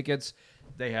season tickets.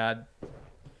 They had,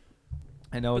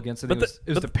 against it was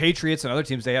the Patriots and other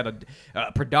teams. They had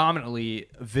a predominantly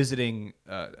visiting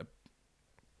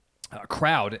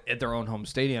crowd at their own home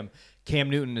stadium. Cam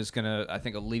Newton is going to, I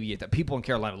think, alleviate that. People in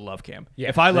Carolina love Cam. Yeah,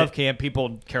 if I love Cam, people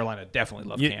in Carolina definitely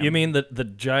love Cam. You mean the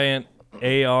giant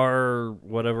AR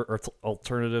whatever or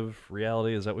alternative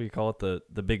reality? Is that what you call it?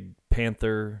 The big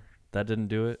panther that didn't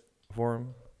do it for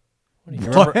him. What are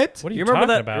you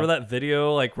talking about? Remember that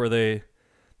video like where the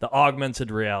augmented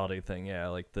reality thing? Yeah,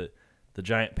 like the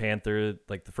giant panther.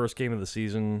 Like the first game of the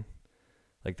season,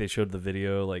 like they showed the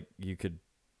video. Like you could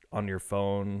on your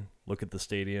phone look at the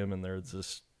stadium, and there's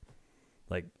this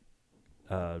like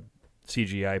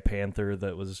CGI panther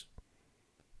that was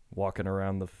walking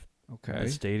around the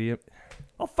stadium.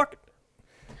 Oh, fuck it.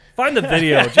 Find the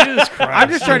video. Jesus Christ. I'm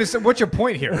just trying to say, what's your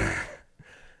point here?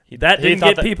 That didn't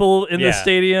get people in the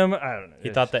stadium. I don't know. He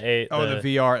thought the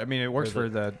VR. I mean, it works for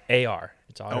the AR.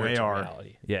 It's augmented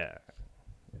reality. Yeah.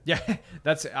 Yeah,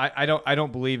 that's I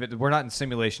don't believe it. We're not in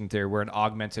simulation theory. We're in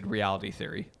augmented reality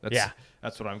theory.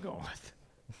 That's what I'm going with.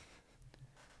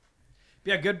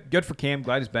 Yeah, good for Cam.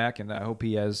 Glad he's back, and I hope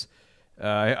he has.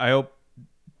 I hope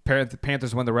the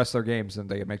Panthers win the rest of their games and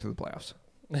they make it to the playoffs.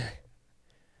 That's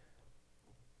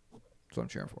what I'm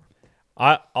cheering for.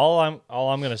 All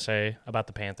I'm gonna say about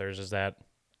the Panthers is that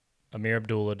Amir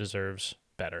Abdullah deserves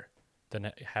better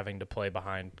than having to play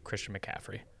behind Christian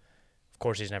McCaffrey. Of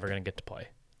course, he's never gonna get to play.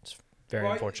 It's very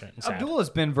unfortunate and sad. Abdullah's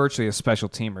been virtually a special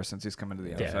teamer since he's come into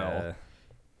the NFL.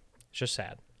 It's just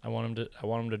sad. I want him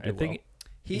to do well.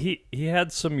 He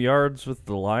had some yards with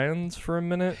the Lions for a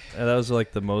minute, and that was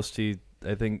like the most he,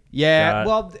 I think. Yeah,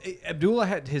 well, Abdullah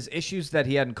had his issues that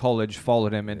he had in college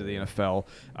followed him into the NFL.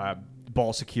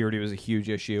 Ball security was a huge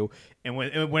issue, and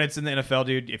when it's in the NFL,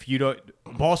 dude, if you don't,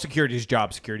 ball security is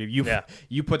job security.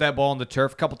 You put that ball on the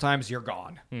turf a couple times, you're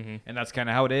gone, and that's kind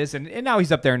of how it is. And now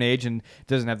he's up there in age and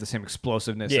doesn't have the same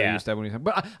explosiveness that he used to have when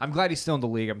but I'm glad he's still in the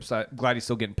league. I'm glad he's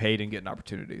still getting paid and getting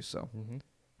opportunities. So I'm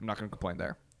not going to complain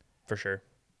there. for sure.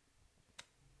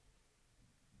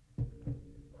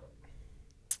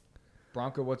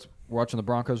 We're watching the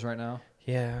Broncos right now.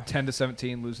 Yeah.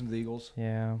 10-17, losing to the Eagles.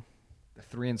 Yeah.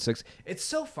 3-6. It's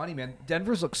so funny, man.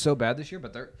 Denver's looked so bad this year,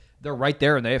 but they're right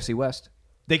there in the AFC West.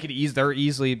 They're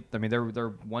easily. I mean, they're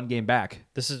one game back.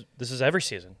 This is every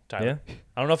season, Tyler. Yeah.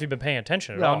 I don't know if you've been paying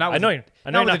attention at No, all. not I with know the- you.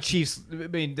 I know Not you're with not. the Chiefs. I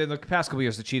mean, the past couple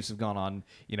years, the Chiefs have gone on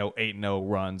 8-0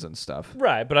 runs and stuff.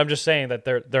 Right, but I'm just saying that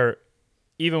they're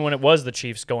even when it was the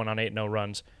Chiefs going on 8-0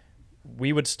 runs,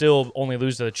 we would still only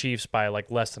lose to the Chiefs by like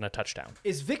less than a touchdown.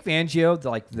 Is Vic Fangio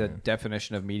the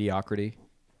definition of mediocrity?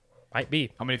 Might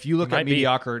be. I mean, if you look Might at be.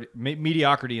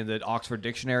 mediocrity in the Oxford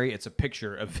Dictionary, it's a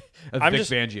picture of Vic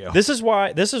Fangio. This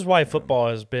is why football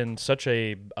has been such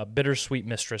a bittersweet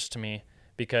mistress to me,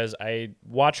 because I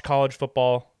watch college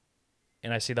football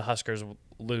and I see the Huskers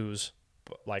lose.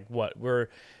 Like what?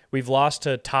 We've lost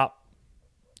to top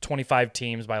 25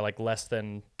 teams by like less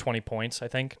than 20 points, I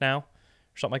think now,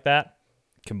 or something like that.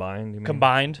 Combined, you mean?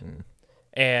 Combined.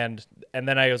 And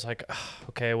then I was like,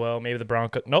 okay, well, maybe the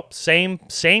Broncos. Nope, same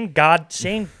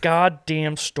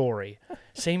goddamn story,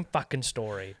 same fucking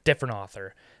story, different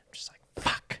author. I'm just like,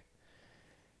 fuck.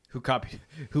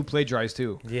 Who plagiarized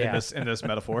who? Yeah. In this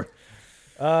metaphor.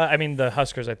 I mean, the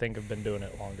Huskers, I think, have been doing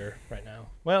it longer right now.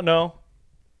 Well, no,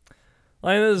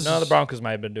 the Broncos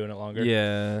might have been doing it longer.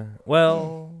 Yeah.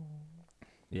 Well.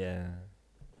 Yeah.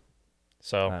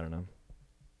 So I don't know.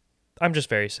 I'm just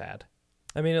very sad.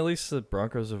 I mean, at least the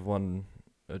Broncos have won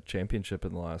a championship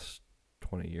in the last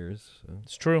 20 years. So.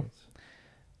 It's true,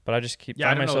 but I just keep Yeah, I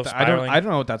finding don't know. myself spiraling. I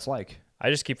don't know what that's like. I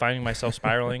just keep finding myself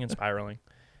spiraling and spiraling.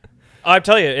 I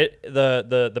tell you,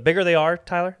 the bigger they are,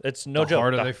 Tyler, it's no The joke.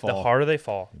 harder they fall. The harder they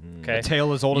fall. Okay, The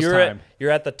tale as old as you're time.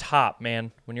 You're at the top,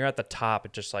 man. When you're at the top,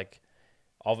 it just like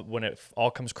when it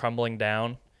all comes crumbling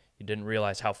down, you didn't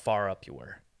realize how far up you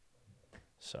were.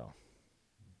 So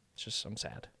it's just I'm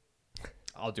sad.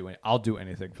 I'll do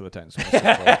anything for the Titans.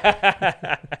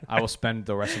 I will spend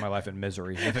the rest of my life in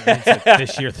misery if it means that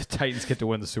this year the Titans get to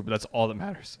win the Super. That's all that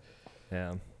matters.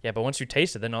 Yeah. Yeah, but once you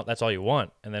taste it, then that's all you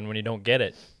want. And then when you don't get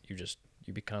it,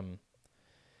 you become.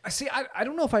 I see. I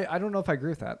don't know if I agree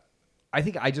with that. I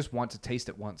think I just want to taste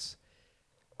it once.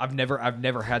 I've never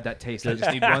had that taste. I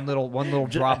just need one little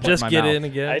drop. Just in my get mouth. in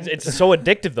again. It's so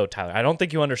addictive though, Tyler. I don't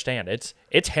think you understand.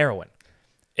 It's heroin.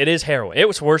 It is heroin. It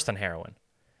was worse than heroin.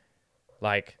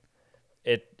 Like,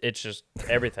 it's just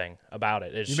everything about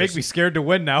it. It's You just, make me scared to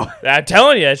win now. I'm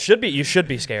telling you, you should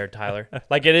be scared, Tyler.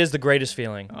 Like, it is the greatest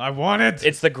feeling. I want it.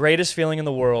 It's the greatest feeling in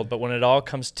the world, but when it all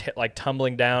comes like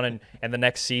tumbling down and the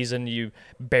next season you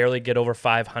barely get over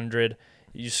 500,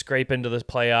 you scrape into the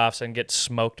playoffs and get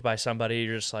smoked by somebody,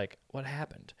 you're just like, what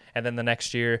happened? And then the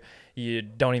next year you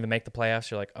don't even make the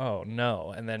playoffs, you're like, oh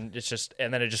no. And then it just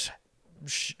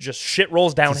shit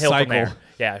rolls downhill from there. cycle.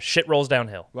 Yeah, shit rolls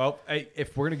downhill. Well,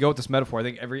 if we're gonna go with this metaphor, I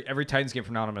think every Titans game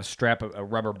from now on, I'm gonna strap a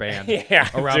rubber band Yeah,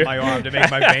 around dude. my arm to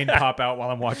make my vein pop out while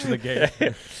I'm watching the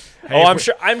game.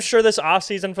 I'm sure this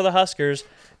offseason for the Huskers,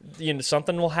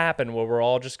 something will happen where we're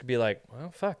all just gonna be like,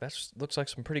 well, fuck, that looks like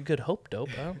some pretty good hope dope.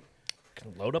 Well,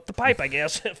 gonna load up the pipe, I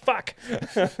guess. Fuck.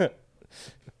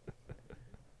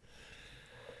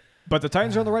 But the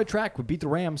Titans are on the right track. We beat the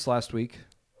Rams last week.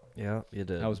 Yeah, you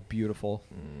did. That was beautiful.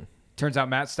 Turns out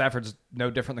Matt Stafford's no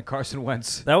different than Carson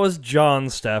Wentz. That was John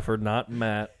Stafford, not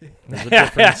Matt. There's a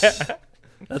difference.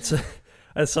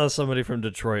 I saw somebody from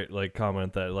Detroit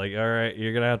comment that all right,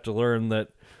 you're gonna have to learn that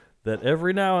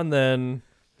every now and then,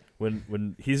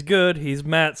 when he's good, he's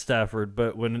Matt Stafford,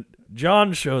 but when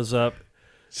John shows up,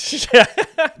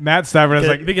 Matt Stafford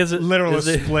has because literal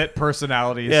split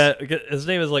personalities. yeah, his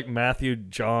name is Matthew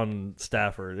John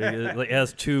Stafford. It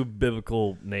has two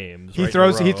biblical names. He right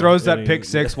throws in a row, throws that and pick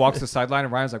six, walks the sideline,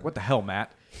 and Ryan's like, "What the hell,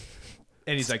 Matt?"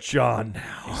 And he's like, John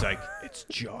now. He's like, "It's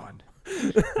John.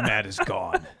 Matt is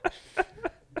gone."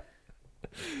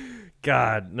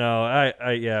 God, no,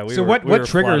 I yeah. We So were, what we were flat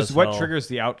triggers as what hell. triggers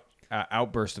the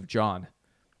outburst of John?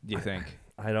 Do you think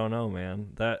I don't know,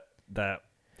 man. That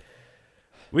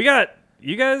we got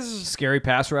you guys. scary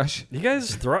pass rush? You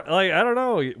guys I don't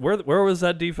know where was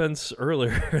that defense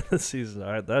earlier this season?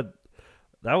 That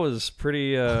was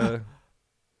pretty. What?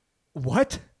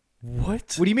 What?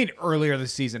 What do you mean earlier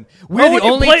this season? When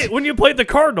you played the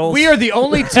Cardinals. We are the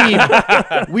only team.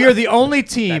 We are the only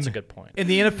team That's a good point. in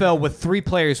the NFL with 3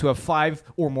 players who have 5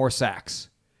 or more sacks.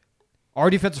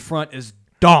 Our defensive front is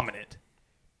dominant,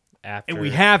 After and we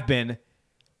have been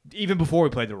even before we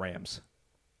played the Rams.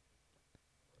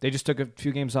 They just took a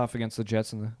few games off against the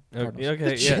Jets and the Cardinals.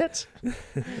 Okay, Jets.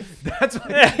 That's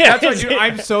what dude,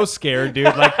 I'm so scared,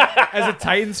 dude. Like as a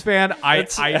Titans fan,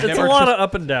 It's never a lot of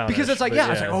up and down because it's like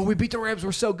it's like, oh, we beat the Rams,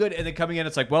 we're so good, and then coming in,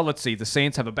 it's like, well, let's see, the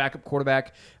Saints have a backup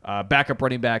quarterback, backup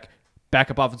running back,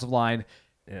 backup offensive line.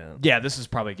 Yeah, this is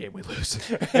probably a game we lose.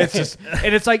 It's just,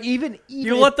 and it's like even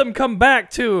you let them come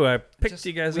back too. I picked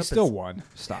you guys we up. still won.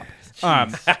 Stop.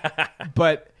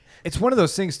 But it's one of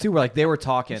those things too, where like they were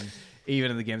talking.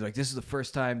 Even in the games, like this is the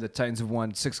first time the Titans have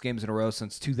won 6 games in a row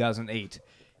since 2008.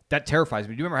 That terrifies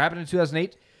me. Do you remember what happened in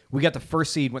 2008? We got the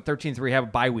first seed, went 13-3, have a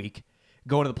bye week,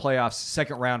 go into the playoffs,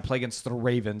 second round, play against the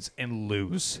Ravens, and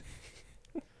lose.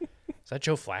 Is that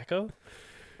Joe Flacco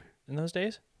in those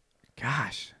days?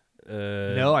 Gosh.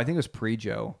 No, I think it was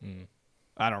pre-Joe.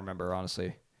 I don't remember,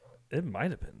 honestly. It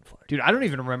might have been Flacco. Dude, I don't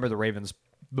even remember the Ravens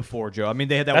before Joe. I mean,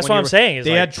 they had that That's one what year I'm saying. Is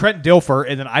they like, had Trent Dilfer,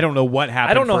 and then I don't know what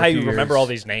happened. I don't know for how a you few remember years. all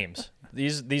these names.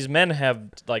 These men have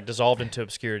like dissolved into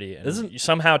obscurity, and Isn't-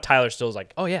 somehow Tyler Still's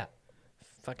like, oh yeah,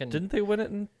 fucking. Didn't they win it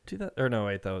in 2000? Or no,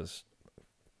 wait, that was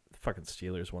the fucking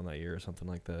Steelers won that year or something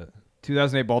like that.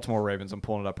 2008 Baltimore Ravens. I'm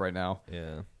pulling it up right now.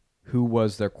 Yeah. Who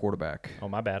was their quarterback? Oh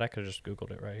my bad, I could have just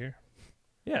Googled it right here.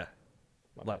 Yeah.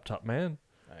 Laptop man.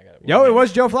 I got it. Yo, it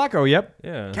was Joe Flacco. Yep.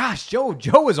 Yeah. Gosh, Joe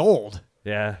was old.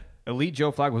 Yeah. Elite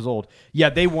Joe Flacco was old.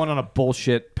 Yeah, they won on a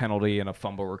bullshit penalty and a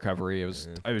fumble recovery. It was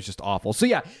just awful. So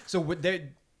yeah, so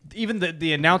even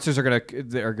the announcers are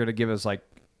gonna give us like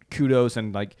kudos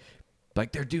and like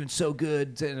they're doing so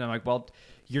good. And I'm like, well,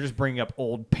 you're just bringing up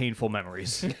old painful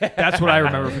memories. That's what I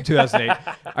remember from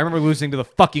 2008. I remember losing to the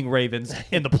fucking Ravens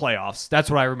in the playoffs. That's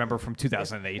what I remember from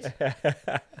 2008.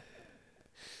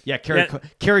 Yeah,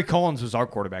 Kerry Collins was our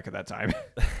quarterback at that time.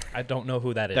 I don't know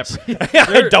who that is.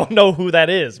 I don't know who that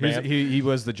is, man. He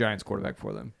was the Giants quarterback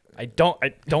for them. I don't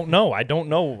know.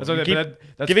 That's okay, You keep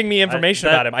that's giving me information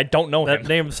about him. I don't know That him.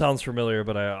 name sounds familiar,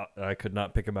 but I could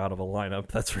not pick him out of a lineup.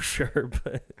 That's for sure.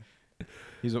 But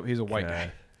He's a white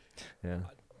guy. Yeah.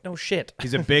 No shit.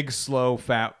 He's a big, slow,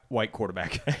 fat white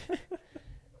quarterback.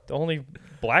 The only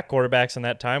black quarterbacks in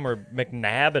that time were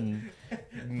McNabb and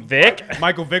Vic.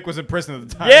 Michael Vick was in prison at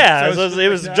the time. Yeah, so it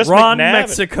was just Ron McNabb.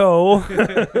 Mexico.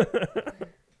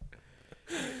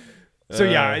 So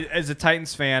yeah, as a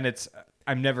Titans fan,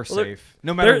 I'm never safe,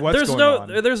 no matter what's going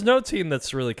on. There's no team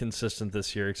that's really consistent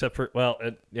this year, except for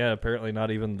apparently not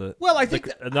even the. Well, I think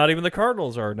not even the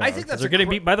Cardinals are now. I think that's they're getting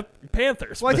beat by the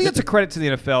Panthers. Well, I think it's a credit to the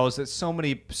NFL is that so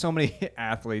many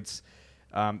athletes.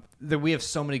 That we have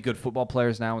so many good football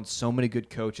players now and so many good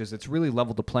coaches. It's really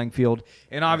leveled the playing field.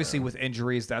 And obviously with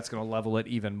injuries, that's going to level it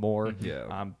even more.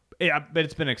 Yeah. But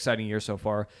it's been an exciting year so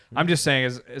far. I'm just saying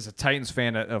as a Titans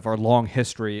fan of our long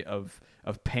history of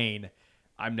pain,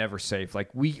 I'm never safe. Like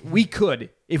we could,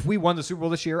 if we won the Super Bowl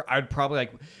this year, I'd probably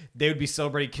they would be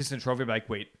celebrating, kissing the trophy, like,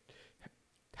 wait,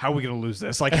 how are we going to lose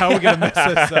this? Like, how are we going to mess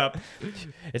this up?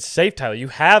 It's safe, Tyler. You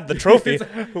have the trophy.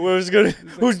 Who's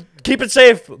keep it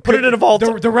safe? Put it in a vault.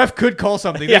 The ref could call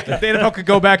something. Yeah. The NFL could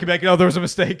go back and be like, no, there was a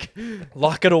mistake.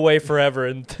 Lock it away forever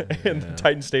in the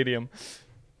Titan Stadium.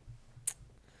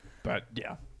 But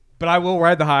yeah. But I will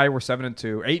ride the high. We're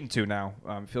 7-2, 8-2 now.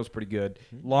 Feels pretty good.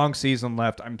 Long season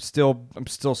left. I'm still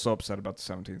so upset about the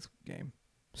 17th game.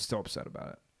 Still upset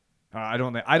about it. I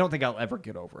don't think I'll ever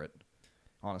get over it.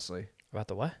 Honestly. About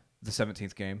the what? The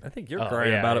 17th game. I think you're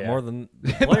crying about it more than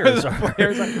the Players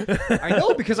players are. I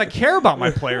know, because I care about my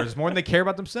players more than they care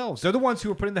about themselves. They're the ones who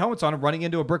are putting the helmets on and running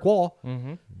into a brick wall.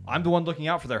 Mm-hmm. I'm the one looking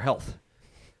out for their health.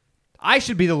 I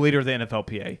should be the leader of the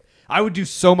NFLPA. I would do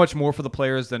so much more for the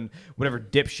players than whatever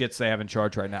dipshits they have in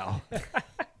charge right now.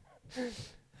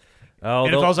 Oh,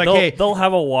 And if I was like, hey- they'll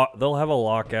have a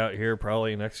lockout here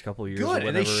probably next couple of years. Good, or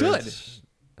and they whenever should.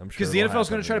 I'm sure Because the it'll NFL is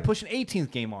going to try to happen. push an 18th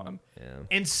game on them Yeah.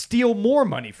 and steal more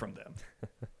money from them.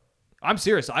 I'm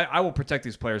serious. I will protect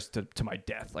these players to my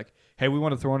death. Like, hey, we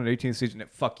want to throw in an 18th season.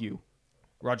 Fuck you.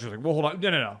 Roger's like, well, hold on.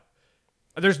 No.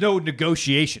 There's no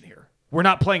negotiation here. We're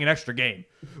not playing an extra game.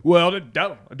 Well,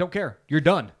 I don't care. You're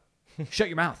done. Shut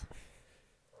your mouth.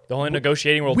 The only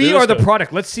negotiating we'll We do are is the to-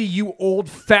 product. Let's see you old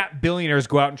fat billionaires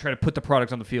go out and try to put the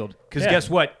product on the field. Because Yeah. guess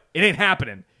what? It ain't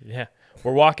happening. Yeah.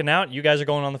 We're walking out. You guys are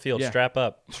going on the field. Yeah. Strap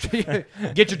up.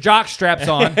 Get your jock straps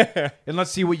on, and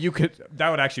let's see what you could. That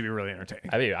would actually be really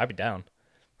entertaining. I'd be down.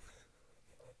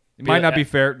 It might not be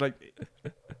fair. Like,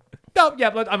 no, yeah,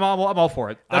 but I'm all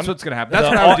for it. That's what's gonna happen. That's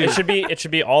what I would do. It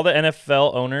should be all the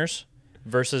NFL owners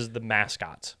versus the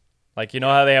mascots. Like, you know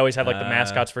how they always have like the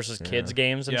mascots versus kids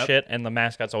games and Yep. shit, and the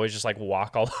mascots always just like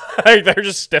walk all like they're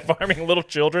just stiff arming little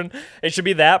children. It should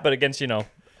be that, but against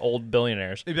old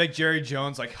billionaires. It'd be like Jerry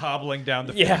Jones, like hobbling down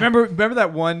the field. Yeah. Remember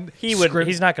that one? He's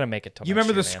not going to make it till You next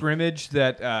remember the year, man. scrimmage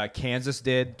that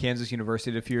Kansas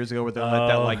University did a few years ago, where they let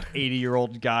that like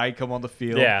 80-year-old guy come on the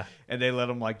field, Yeah. and they let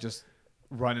him like just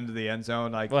run into the end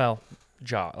zone, like Well,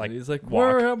 He's like, walk.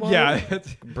 where am I? yeah.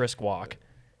 Brisk walk.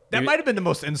 That might have been the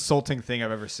most insulting thing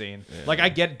I've ever seen. Like, I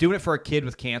get doing it for a kid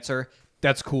with cancer.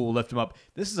 That's cool. Lift him up.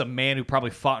 This is a man who probably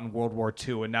fought in World War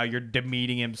II, and now you're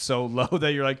demeaning him so low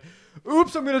that you're like,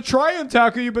 oops, I'm going to try and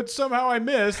tackle you, but somehow I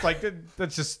missed. Like,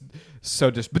 that's just so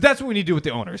But that's what we need to do with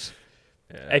the owners.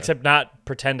 Yeah. Except not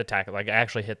pretend to tackle. Like,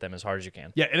 actually hit them as hard as you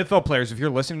can. Yeah, NFL players, if you're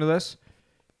listening to this,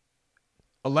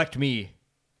 elect me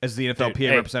as the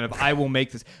NFLPA representative. I will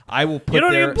make this. I will put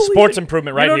their sports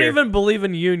improvement right here. You don't even believe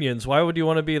in unions. Why would you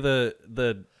want to be the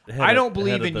head I don't of-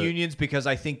 believe head of in the- unions because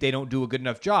I think they don't do a good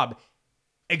enough job.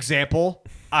 Example,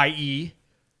 i.e.,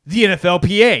 the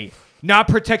NFLPA not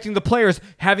protecting the players,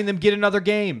 having them get another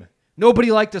game.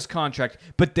 Nobody liked this contract,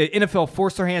 but the NFL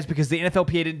forced their hands because the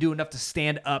NFLPA didn't do enough to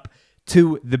stand up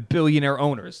to the billionaire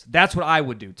owners. That's what I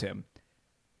would do, Tim.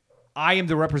 I am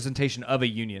the representation of a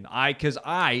union.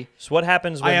 So what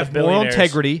happens when I the have moral billionaires...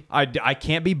 integrity. I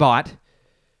can't be bought.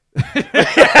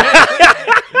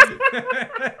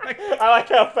 I like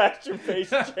how fast your face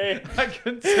changed. I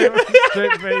couldn't say my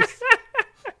straight face.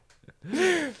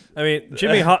 I mean,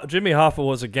 Jimmy Hoffa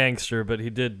was a gangster, but he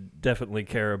did definitely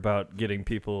care about getting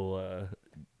people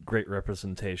great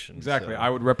representation. Exactly. So. I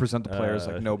would represent the players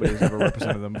like nobody's ever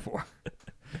represented them before.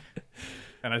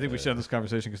 And I think we should have this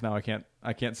conversation because now I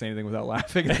can't say anything without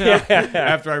laughing now,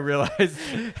 after I realize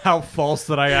how false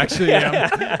that I actually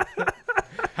am.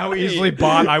 How easily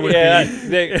bought I would be.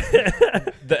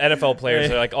 The NFL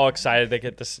players are like all excited. They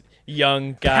get this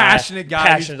young guy, Passionate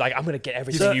guy. like, I'm gonna get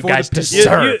everything you for guys the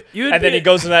deserve. you'd And then be- he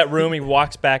goes in that room. He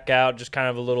walks back out, just kind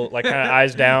of a little, like, kind of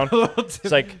eyes down.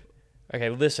 It's like, okay,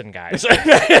 listen, guys.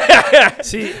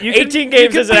 See, you 18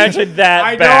 games isn't actually that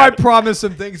I know bad. I promised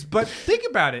some things, but think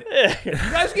about it. You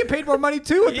guys get paid more money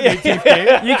too at the 18th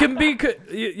game. you can be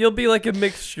you'll be like a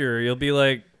mixture. You'll be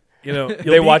like,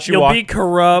 They watch you you'll walk- be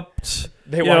corrupt.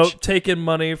 They you watch- know, taking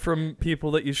money from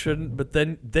people that you shouldn't, but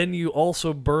then you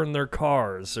also burn their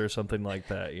cars or something like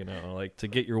that, like to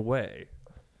get your way.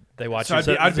 They watch So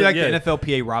you. I'd be like yeah. the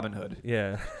NFLPA Robin Hood.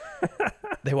 Yeah.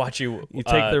 They watch you. You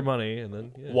take their money and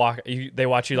then walk. They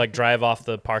watch you like drive off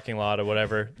the parking lot or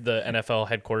whatever the NFL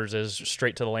headquarters is,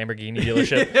 straight to the Lamborghini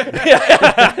dealership.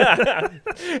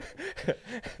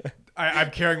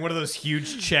 I'm carrying one of those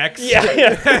huge checks. Yeah.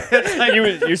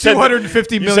 You said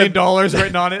 $250 million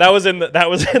written on it. that was in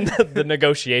the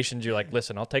negotiations. You're like,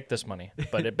 listen, I'll take this money,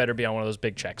 but it better be on one of those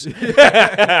big checks.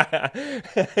 I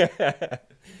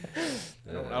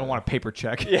don't want a paper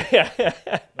check.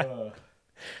 That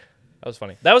was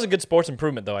funny. That was a good sports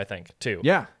improvement, though, I think, too.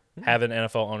 Yeah, Having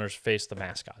NFL owners face the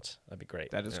mascots. That'd be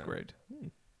great. that is great.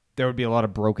 There would be a lot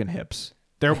of broken hips.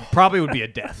 There probably would be a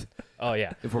death. Oh,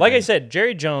 yeah. If we're Like I being- saere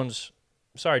Jerry Jones,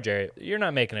 sorry, Jerry, you're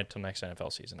not making it till next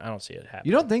NFL season. I don't see it happening.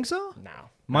 You don't think so? No.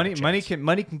 Money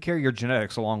can carry your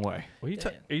genetics a long way. What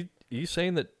are you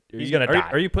saying that He's gonna die.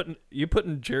 Are you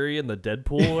putting Jerry in the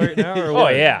Deadpool right now? Or Oh,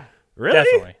 what? yeah. Really?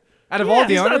 Definitely. Out of all the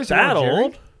He's not owners, you that want Jerry?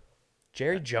 old.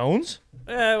 Jerry Jones?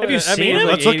 Have you seen him?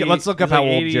 Let's look up how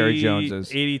old Jerry Jones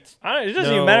is. 80, It doesn't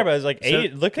No. even matter, but it's like 80.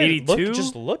 Look at 82?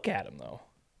 just look at him, though.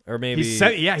 or maybe He's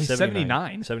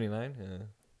 79. 79. Yeah.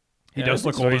 He does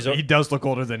look so older. he's- He does look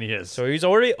older than he is. So he's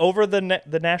already over the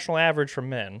national average for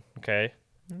men, okay?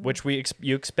 Which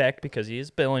you expect because he is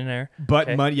a billionaire. But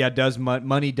okay?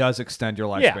 money does extend your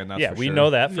lifespan. That's for we sure. know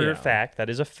that for a Yeah. fact. That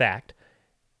is a fact.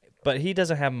 But he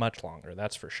doesn't have much longer,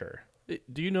 that's for sure.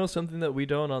 Do you know something that we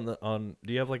don't on?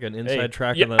 Do you have like an inside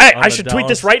track Yeah, on the? hey, on I the should tweet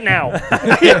this Dallas? right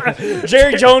now.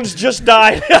 Jerry Jones just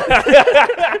died.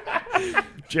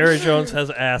 Jerry Jones has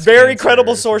ass. Very cancer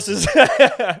credible or something.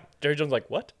 sources. Jerry Jones like,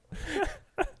 what?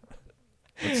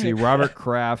 Let's see. Robert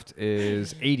Kraft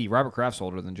is 80. Robert Kraft's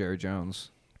older than Jerry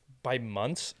Jones. By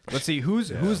months? Let's see. Who's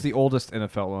the oldest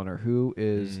NFL owner? Who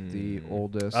is the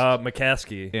oldest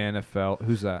McCaskey. NFL?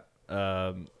 Who's that?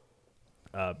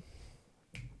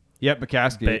 Yep,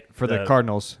 McCaskey for the the-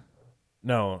 Cardinals.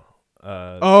 No.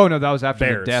 Oh no, that was after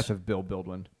Bears. the death of Bill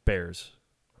Baldwin. Bears.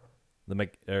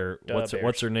 What's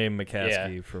Bears. her name?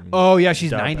 McCaskey from. Oh yeah, she's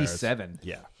Dallas. 97.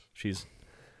 Yeah, she's.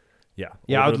 Yeah.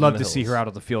 Yeah, I older would than love the to see hills. her out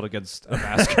of the field against a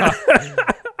mascot.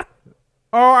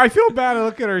 Oh, I feel bad. I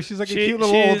look at her. She's like a cute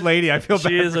little old lady. I feel bad.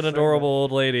 She is for an saying adorable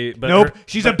old lady. But that. Nope, her-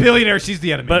 she's a billionaire. She's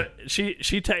the enemy. But she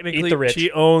Eat technically the rich.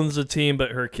 she owns a team,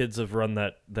 but her kids have run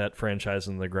that franchise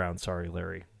in the ground. Sorry,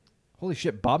 Larry. Holy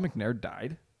shit, Bob McNair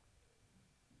died?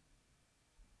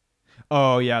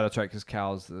 Oh, yeah, that's right, because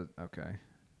Cal's the... Okay.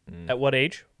 At what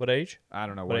age? I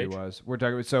don't know What what age? he was. We're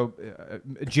talking. So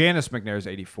Janice McNair is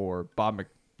 84. Bob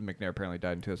McNair apparently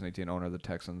died in 2018. Owner of the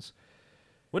Texans.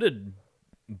 What did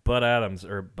Bud Adams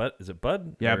or Bud? Is it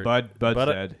Bud? Yeah, Or- Bud's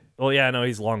dead. Well, yeah, I know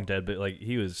he's long dead, but like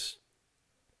he was.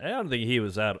 I don't think he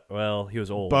was that. Well, he was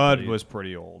old. Bud but he- was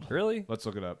pretty old. really. Let's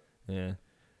look it up. Yeah,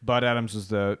 Bud Adams was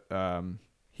the.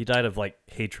 he died of like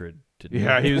hatred.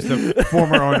 Yeah, he was the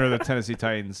former owner of the Tennessee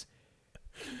Titans.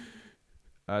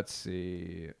 Let's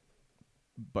see.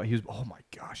 But he was, oh my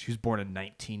gosh, he was born in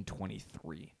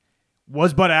 1923.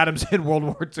 Was Bud Adams in World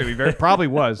War II? He very probably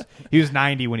was. He was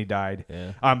 90 when he died.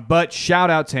 Yeah. But shout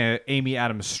out to Amy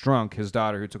Adams Strunk, his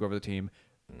daughter, who took over the team.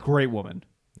 Great woman.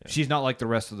 Yeah. She's not like the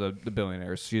rest of the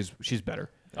billionaires. She's better.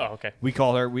 Oh, okay. We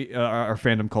call her, our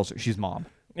fandom calls her, she's mom.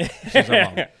 She's our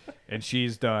mom. And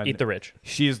she's done. Eat the rich.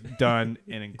 She's done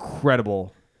an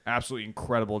absolutely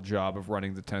incredible job of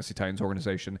running the Tennessee Titans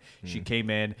organization. She came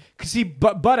in because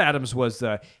Bud Adams was he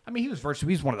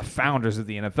was one of the founders of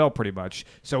the NFL pretty much.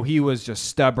 So he was just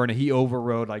stubborn. He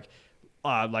overrode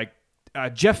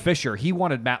Jeff Fisher. He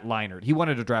wanted Matt Leinart. He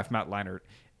wanted to draft Matt Leinart,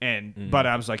 and Bud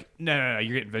Adams was like, no,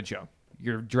 you're getting Vince Young.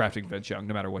 You're drafting Vince Young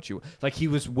no matter what you like. He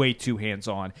was way too hands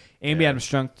on. Amy Adams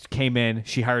Strunk came in.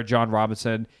 She hired John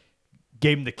Robinson,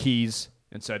 gave him the keys,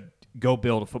 and said, go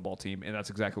build a football team, and that's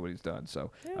exactly what he's done.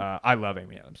 So I love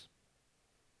Amy Adams.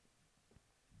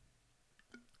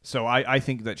 So I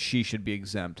think that she should be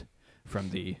exempt from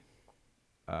the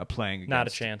playing against. Not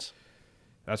a chance.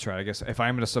 That's right. I guess if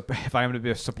I'm going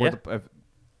to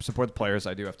support the players,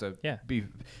 I do have to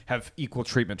have equal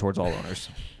treatment towards all owners.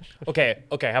 Okay.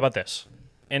 How about this?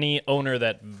 Any owner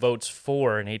that votes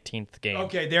for an 18th game.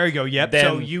 Okay, there you go. Yep. Then,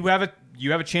 so you have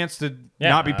a chance to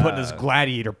not be put in this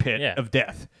gladiator pit of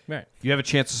death. Right. You have a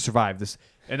chance to survive this,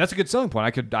 and that's a good selling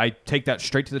point. I take that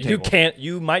straight to the table.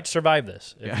 You might survive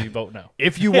this if you vote no.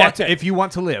 If you want to, if you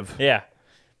want to live. Yeah.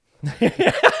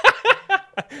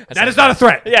 That is not a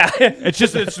threat. Yeah.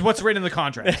 It's what's written in the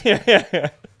contract.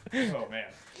 Oh man.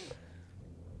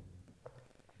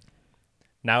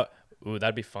 Now,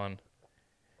 that'd be fun.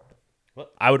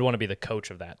 What? I would want to be the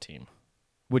coach of that team.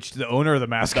 Which, the owner or the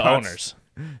mascot? The owners.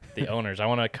 The owners. I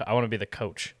want to be the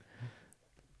coach.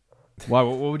 Why?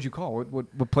 What would you call?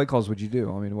 What play calls would you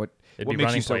do? I mean, what It'd what be makes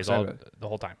running you so plays excited? the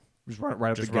whole time. Just run it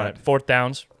right up Just the run gut. it. Fourth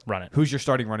downs, run it. Who's your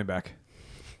starting running back?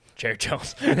 Jared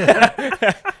Jones.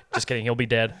 Just kidding. He'll be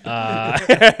dead.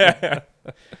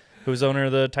 Who's owner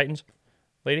of the Titans?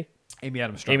 Lady? Amy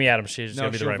Adams. Strunk. Amy Adams. She's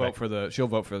going to be the running back. She'll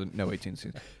vote for the no 18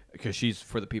 season because she's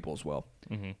for the people as well.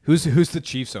 Mm-hmm. Who's the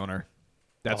Chiefs owner?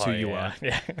 That's who you are.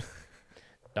 Yeah.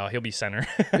 No, he'll be center.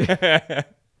 I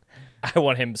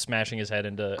want him smashing his head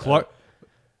into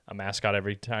a mascot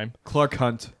every time. Clark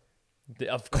Hunt.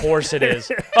 Of course it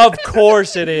is. Of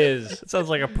course it is. It sounds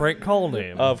like a prank call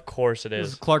name. Of course it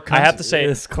is. Clark I Hunt. have to say,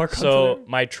 Is Clark Hunt so there?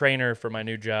 my trainer for my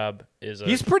new job is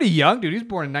He's pretty young, dude. He's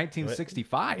born in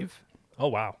 1965. Oh,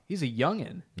 wow. He's a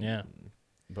youngin. Yeah.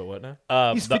 But what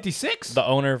now? He's 56. The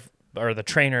owner or the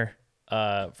trainer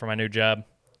for my new job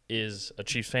is a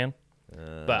Chiefs fan.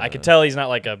 But I could tell he's not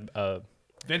like a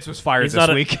Vince was fired He's this not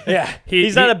a- week. yeah.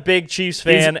 He's not a big Chiefs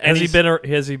fan. Has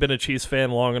he been a Chiefs fan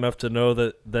long enough to know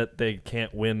that they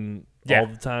can't win all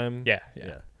the time? Yeah.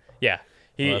 Well,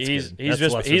 that's He's good. That's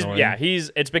just less he's annoying. yeah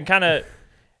it's been kind of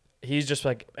he's just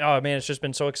like, oh man, it's just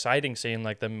been so exciting seeing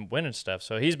like them win and stuff.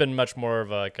 So he's been much more of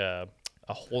like a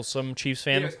wholesome Chiefs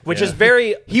fan, Yes. which is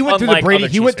very He went through the unlike Brady. other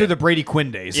He Chiefs went through fans. the Brady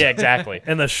Quinn days. Yeah, exactly.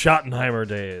 And the Schottenheimer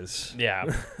days.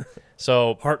 Yeah.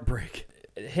 So Heartbreak.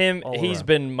 he's around.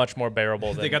 been much more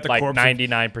bearable than They got the like corpse of-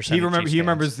 99%. He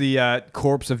remembers the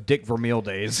corpse of Dick Vermeil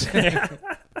days.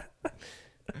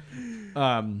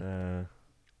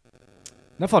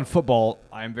 Enough on football.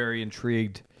 I'm very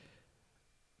intrigued.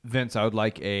 Vince, I would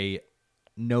like a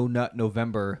No Nut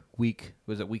November week.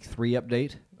 Was it week 3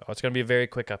 update? Oh, it's going to be a very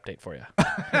quick update for you.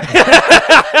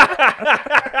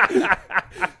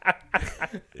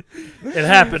 It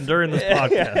happened during this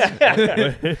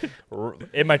podcast.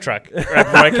 In my truck, right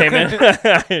before I came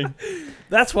in.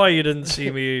 That's why you didn't see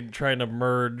me trying to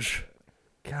merge.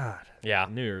 God. Yeah. I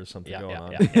knew there was something going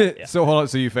on. Yeah. So hold on.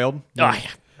 So you failed? Oh,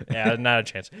 yeah, not a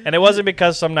chance. And it wasn't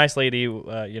because some nice lady,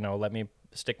 let me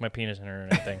stick my penis in her or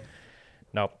anything.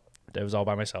 Nope. It was all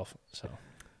by myself. So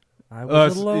I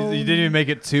was alone. You didn't even make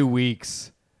it 2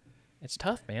 weeks. it's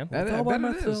tough, man. I all by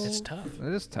bet it is. myself. It's tough.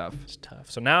 It is tough. It's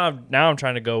tough. So now I'm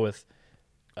trying to go with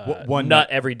One nut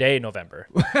every day November.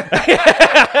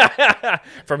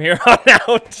 From here on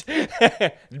out,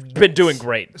 been doing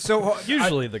great. So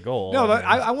Usually the goal. No, I mean,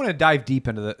 I want to dive deep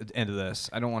into this.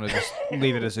 I don't want to just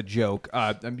leave it as a joke.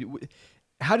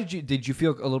 How did you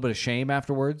feel a little bit of shame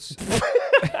afterwards?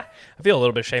 I feel a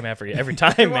little bit ashamed every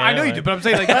time, Well, man. I know you Like, do, but I'm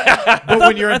saying like, but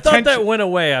when your I thought intention. that went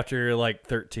away after you're like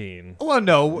 13. Well,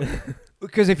 no,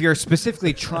 because if you're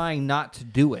specifically trying not to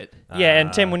do it, Yeah,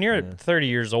 and Tim, when you're 30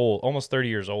 years old, almost 30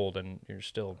 years old, and you're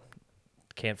still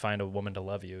can't find a woman to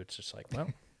love you, it's just like, well,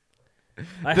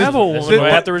 I have a this is woman.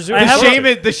 what I have to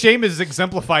resume. the shame is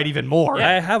exemplified even more.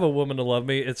 I have a woman to love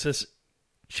me. It's just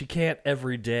she can't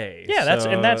every day. Yeah,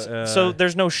 so, so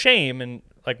there's no shame in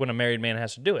like when a married man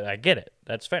has to do it. I get it.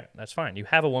 That's fair. That's fine. You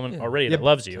have a woman already that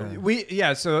loves you,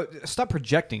 So stop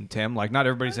projecting, Tim. Like not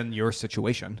everybody's in your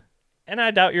situation. and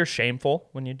I doubt you're shameful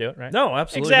when you do it, right? No,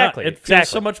 absolutely Exactly. not. It feels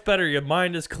so much better. Your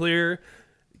mind is clear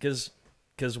because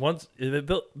once if it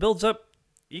builds up,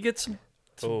 you get some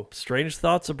strange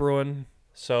thoughts of brewing.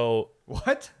 So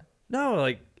What? No,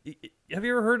 like have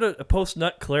you ever heard of a post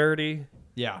nut clarity?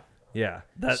 Yeah, Yeah,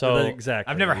 that's exactly.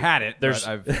 I've never had it. There's-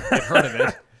 But I've heard of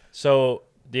it. So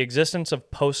the existence of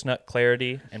post-nut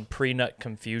clarity and pre-nut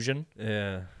confusion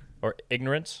Yeah. or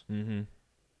ignorance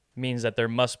means that there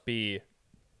must be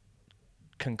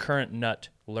concurrent nut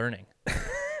learning.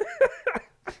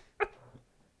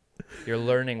 You're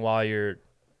learning while you're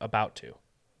about to.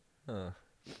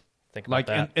 Think about Like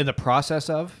that. in the process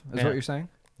of is Yeah. what you're saying?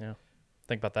 Yeah.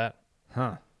 Think about that.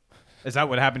 Huh? Is that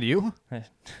what happened to you? I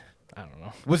don't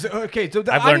know. Was it okay? So I've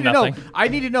I learned need to know. nothing. I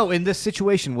need to know in this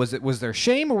situation was there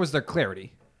shame or was there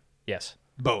clarity? Yes.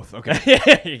 Both. Okay.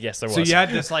 Yes, there was. So you had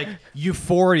this like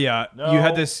euphoria. You had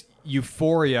No. this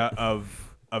euphoria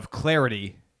of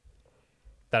clarity,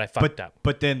 that I fucked up.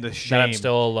 but then the shame. That I'm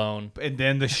still alone. And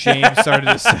then the shame started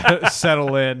to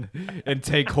settle in and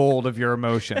take hold of your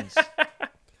emotions.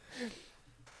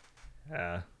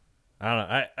 Yeah. I don't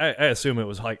know. I assume it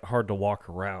was like hard to walk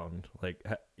around. Like,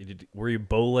 were you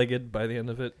bow-legged by the end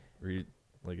of it? Were you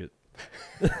like it?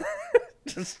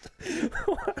 Just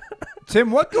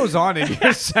Tim, what goes on in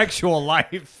your sexual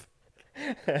life?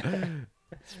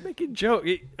 making joke.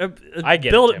 I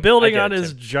get it, Tim. Building I get on it,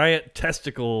 his Tim. giant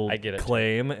testicle I get it, Tim.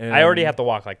 claim. And I already have to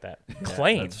walk like that.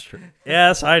 Claim. That's true.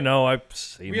 Yes, I know. I've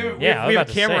seen We it. have, Yeah, I we was have about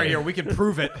a to camera say. here. We can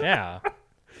prove it. Yeah.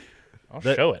 I'll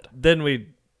That- show it. Then we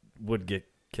would get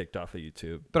kicked off of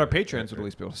YouTube. But our patrons would at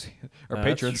least be able to see it. Our That's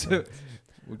patrons. true.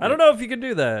 I don't know if you can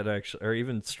do that actually, or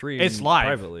even stream. It's live.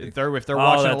 privately. If they're Oh,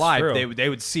 watching it that's live, true. they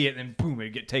would see it and boom,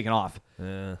 it'd get taken off.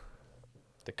 Yeah.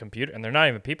 The computer, and they're not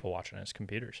even people watching it. It's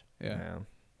computers. Yeah.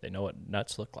 They know what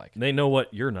nuts look like. They know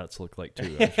what your nuts look like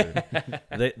too. I'm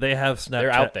sure. they have Snapchat.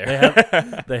 They're out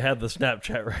there. They have the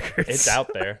Snapchat records. It's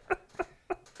out there.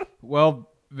 Well,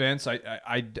 Vince,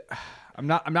 I'm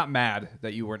not mad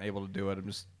that you weren't able to do it. I'm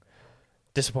just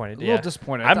Disappointed. a little Yeah.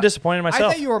 disappointed. I'm disappointed in I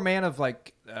myself. thought you were a man of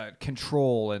like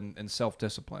control and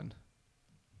self-discipline.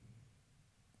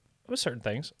 With certain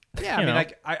things. Yeah, I You mean, know.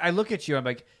 like I look at you, I'm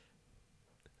like,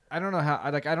 I don't know how.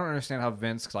 I don't understand how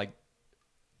Vince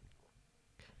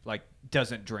like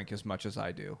doesn't drink as much as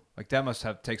I do. Like that must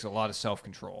have takes a lot of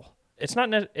self-control. It's not.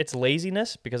 It's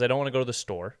laziness because I don't want to go to the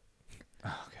store.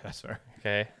 Okay, that's fair.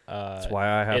 Okay. That's why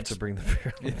I have it's- to bring the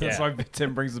beer. That's why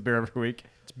Tim brings the beer every week.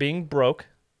 It's being broke.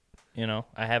 You know,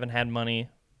 I haven't had money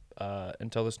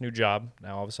until this new job.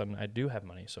 Now all of a sudden I do have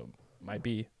money, so might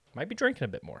be drinking a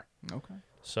bit more. Okay.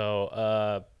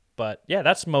 So, but yeah,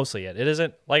 that's mostly it. It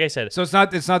isn't like I said. So it's not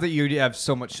that you have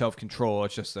so much self-control.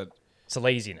 It's just that. It's a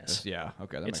laziness. Yeah.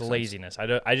 Okay. That It's makes sense. laziness.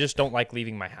 I just don't like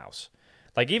leaving my house.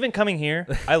 Like even coming here,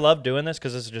 I love doing this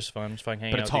because it's just fun. It's fun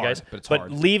hanging But out it's with you hard. guys. But it's but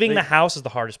hard. leaving the house is the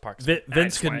hardest part. 'cause I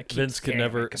Vince just wanna could keep Vince could staring at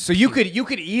never. my So you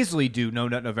could easily do No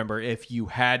Nut November if you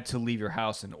had to leave your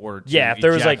house in order to. Yeah, if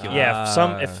there was like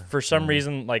ejaculate. if for some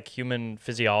reason like human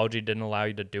physiology didn't allow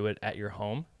you to do it at your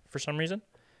home for some reason,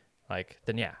 like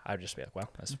then yeah, I'd just be like,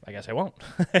 well, I guess I won't.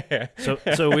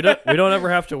 So we don't ever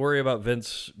have to worry about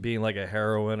Vince being like a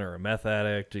heroin or a meth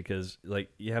addict because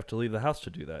like you have to leave the house to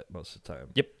do that most of the time.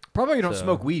 Yep. Probably you don't So-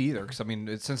 smoke weed either, because I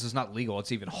mean, since it's not legal,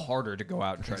 it's even harder to go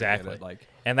out and try to Exactly. get it. Like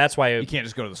And that's why you can't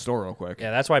just go to the store real quick. yeah,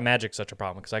 that's why magic's such a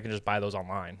problem because I can just buy those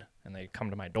online and they come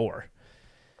to my door.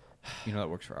 You know that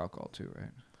works for alcohol too,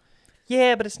 right?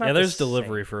 Yeah, but it's not. Yeah, the there's same.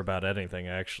 delivery for about anything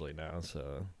actually now.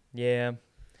 So Yeah,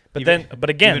 but Even- but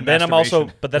again, even then I'm also,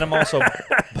 masturbation.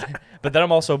 but then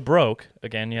I'm also broke.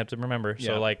 Again, you have to remember. Yeah.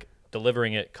 So like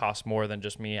delivering it costs more than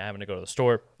just me having to go to the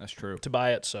store That's true. to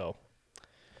buy it. So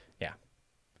yeah,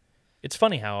 it's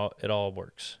funny how it all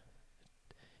works.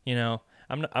 You know,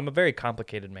 I'm a very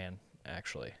complicated man.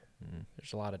 Actually,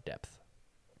 there's a lot of depth.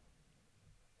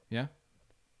 Yeah.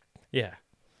 Yeah.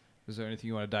 Is there anything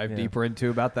you want to dive Yeah. deeper into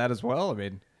about that as well? I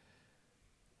mean,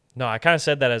 No, I kind of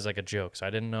said that as like a joke, so I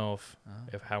didn't know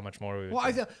if how much more we would.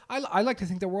 well, do. I like to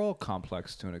think that we're all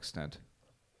complex to an extent.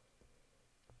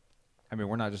 I mean,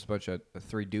 we're not just a bunch of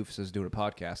three doofuses doing a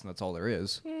podcast, and that's all there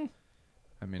is.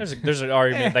 I mean, There's an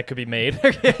argument that could be made.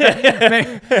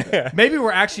 maybe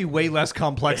we're actually way less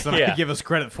complex than I give us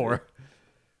credit for.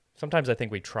 Sometimes I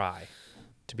think we try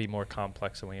to be more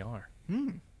complex than we are.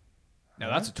 Now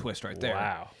that's a twist right there.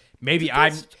 Wow. Maybe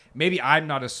I'm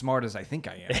not as smart as I think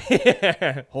I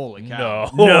am. Holy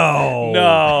cow!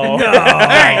 No. No.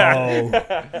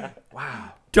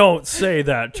 Wow. Don't say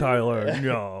that, Tyler.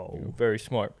 No. Very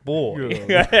smart boy.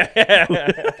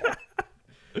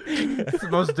 It's the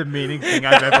most demeaning thing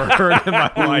I've ever heard in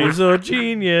my life. He's a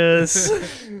genius.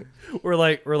 we're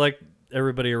like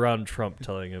everybody around Trump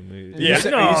telling him. Yeah.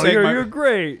 No, you're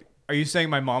great. Are you saying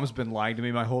my mom's been lying to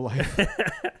me my whole life?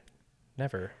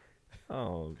 Never.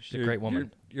 Oh, She's a great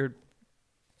woman. You're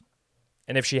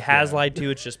And if she has lied to you,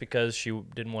 it's just because she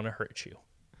didn't want to hurt you.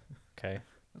 Okay.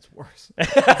 That's worse.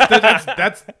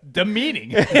 That's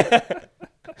demeaning.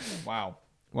 Wow.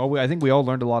 Well, I think we all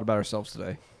learned a lot about ourselves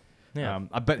today. Yeah.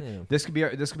 I bet this could be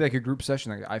like a group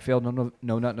session. Like, I failed no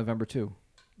nut November 2.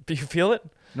 Do you feel it?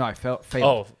 No, I failed.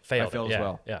 Oh, failed. I failed yeah, as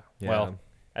well. Yeah. Yeah. Well,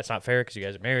 that's not fair because you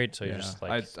guys are married, so you're Yeah. just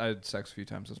like. I had sex a few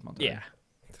times this month. Yeah.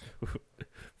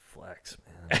 flex,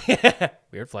 man.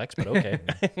 Weird flex, but okay.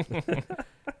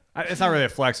 It's not really a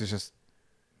flex. It's just,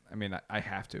 I mean, I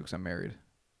have to because I'm married.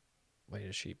 Wait,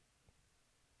 is she?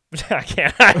 I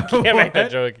can't make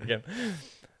that joke again.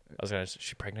 I was gonna. Is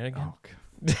she pregnant again? Oh,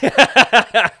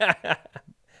 God.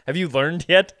 Have you learned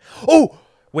yet? Oh,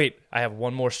 wait. I have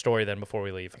one more story then before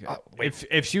we leave.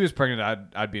 If she was pregnant,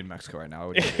 I'd be in Mexico right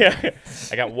now.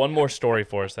 I got one more story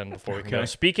for us then before we go.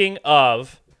 Speaking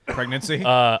of Pregnancy?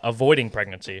 avoiding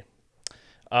pregnancy,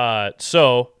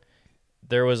 so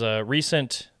there was a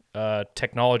recent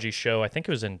technology show. I think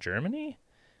it was in Germany.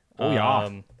 Oh yeah,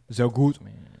 so good.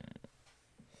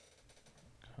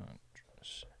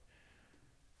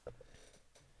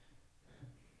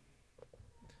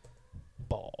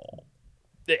 Ball.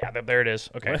 Yeah, there it is.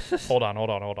 Okay, hold on.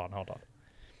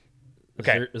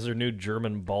 Okay, Is there new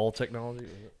German ball technology?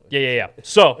 yeah.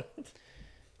 So,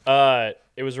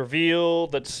 it was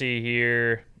revealed. Let's see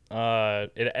here.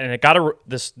 It got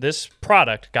this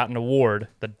product got an award,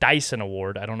 the Dyson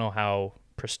Award. I don't know how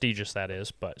prestigious that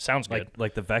is, but it sounds good.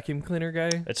 Like the vacuum cleaner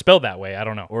guy, It's spelled that way. I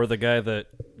don't know. or the guy that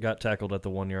got tackled at the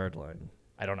 1 yard line,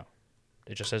 I don't know.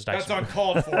 It just says Dyson. That's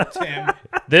uncalled for, Tim.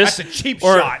 This That's a cheap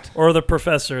or shot. or the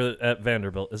professor at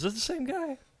Vanderbilt. Is this the same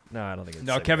guy? No, I don't think it's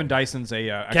No, the same Kevin guy. Dyson's a.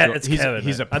 It's Kevin.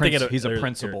 He's a I'm thinking he's a there's-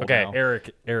 principal. Okay, now.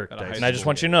 Eric At a high Dyson. and I just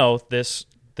want you to know this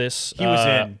He was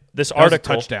in this That was a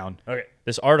article. touchdown. Okay.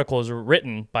 This article is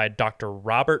written by Dr.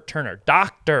 Robert Turner.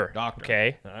 Doctor.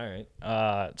 Okay. All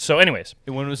right. So, anyways,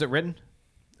 When was it written?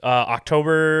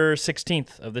 October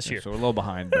 16th of this year. So we're a little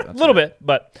behind. But A little bit,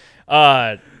 but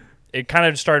it kind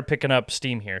of started picking up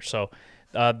steam here. So,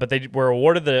 but they were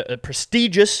awarded the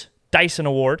prestigious Dyson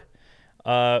Award.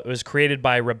 It was created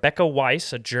by Rebecca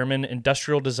Weiss, a German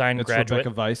industrial design It's graduate.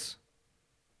 Rebecca Weiss.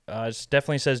 It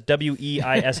definitely says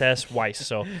Weiss. Weiss.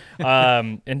 So,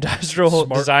 industrial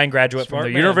design graduate from smart the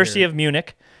man University here. of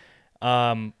Munich,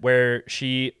 where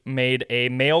she made a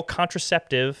male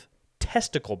contraceptive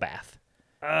testicle bath.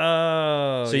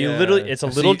 Oh, So you literally, it's a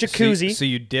little jacuzzi. So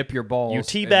you dip your balls. You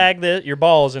teabag your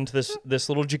balls into this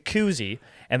little jacuzzi,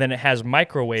 and then it has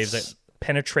microwaves that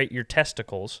penetrate your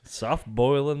testicles. soft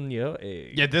boiling your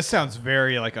egg. Yeah, this sounds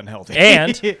very like unhealthy.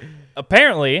 And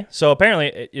apparently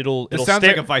it'll This sounds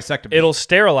like a vasectomy. It'll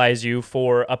sterilize you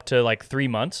for up to like 3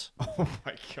 months. Oh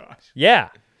my gosh. Yeah.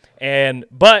 And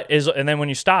then when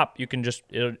you stop, you can just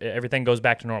everything goes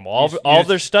back to normal. All of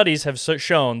their studies have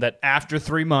shown that After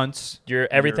 3 months,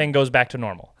 everything goes back to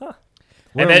normal. Huh.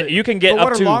 And then you can get but what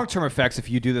up are to long-term effects if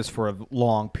you do this for a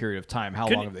long period of time? How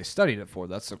long have they studied it for?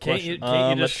 That's the Can't you, question.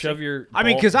 can't you let's just shove your I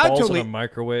mean, 'cause I balls totally- in a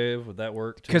microwave? Would that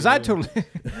work? Because I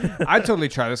totally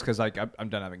try this because like I'm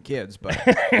done having kids, but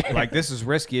like this is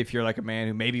risky if you're like a man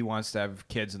who maybe wants to have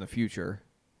kids in the future.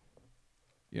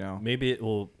 You know, Maybe it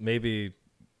will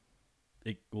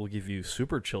give you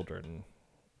super children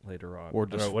later on. Or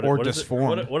I don't know, or is it-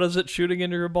 disformed. what is it shooting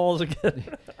into your balls again?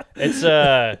 It's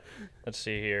let's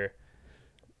see here.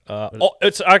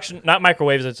 It's actually not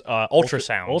microwaves. It's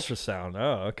ultrasounds. Ultrasound.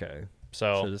 Oh, okay.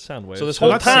 So the sound waves. So this So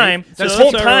whole that's time, safe. this So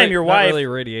whole that's not time, really- your not wife really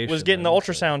radiation was getting the then,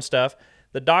 ultrasound stuff.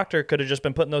 The doctor could have just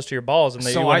been putting those to your balls, and you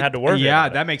so wouldn't have to worry. Yeah,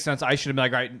 about that makes sense. I should have been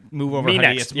like, right, move over, Me honey.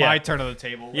 next, It's yeah. my turn on the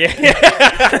table. it.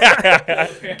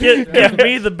 Yeah. give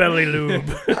me the belly lube.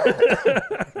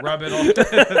 Rub it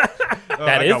on.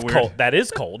 That is cold. That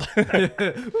is cold.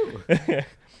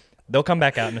 They'll come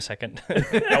back out in a second.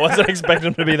 I wasn't expecting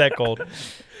them to be that cold.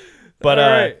 But All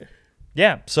right.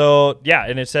 yeah. So yeah,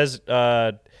 and it says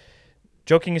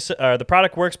the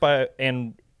product works by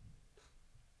and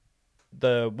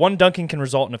the one dunking can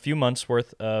result in a few months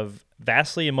worth of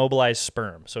vastly immobilized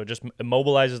sperm. So it just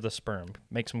immobilizes the sperm,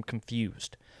 makes them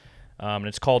confused. And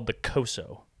it's called the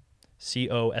COSO,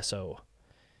 COSO.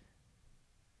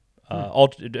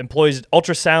 It employs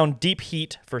ultrasound deep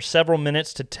heat for several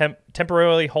minutes to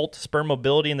temporarily halt sperm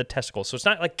mobility in the testicles. So it's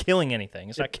not like killing anything.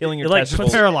 It's not killing your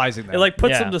testicles. Paralyzing them. It like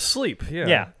puts Yeah. them to sleep.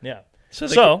 Yeah. So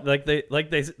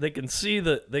they can see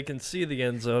the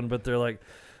end zone, but they're like,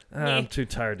 I'm too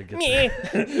tired to get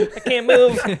there. I can't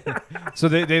move. So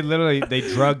they literally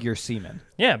drug your semen.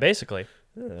 Yeah, basically.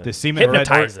 The semen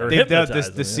Hypnotize them.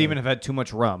 the semen have had too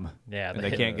much rum. Yeah, and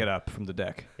they can't get up from the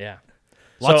deck. Yeah.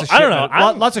 Lots of shit I don't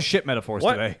know. lots of shit metaphors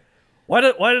What? today. Why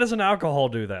doesn't alcohol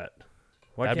do that?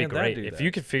 Why That'd be can't great that do if that?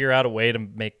 you could figure out a way to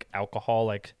make alcohol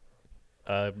like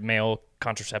a male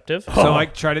contraceptive. So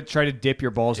like try to dip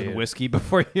your balls in whiskey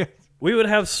before you. We would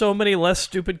have so many less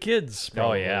stupid kids. Oh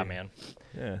Probably. yeah, man.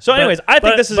 Yeah. So, anyways, I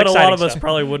think this is but exciting. a lot of us stuff.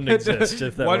 probably wouldn't exist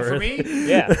if that One were for a me,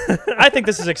 Yeah, I think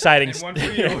this is exciting. one for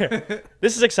you.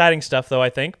 This is exciting stuff, though. I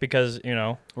think because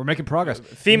We're making progress.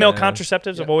 female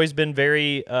contraceptives have always been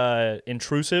very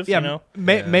intrusive. Yeah,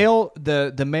 male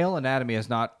the male anatomy has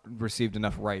not received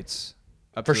enough rights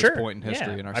up for to sure. this point in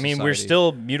history in our I mean, society. we're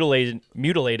still mutilating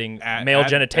male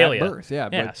genitalia. at birth. Yeah,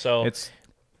 Yeah. but So it's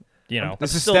this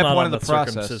this is still step not one on of the the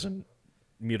process. circumcision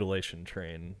mutilation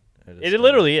train. it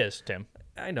literally is, Tim.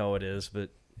 I know it is, but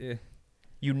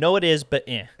You know it is, but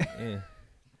eh.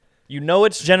 You know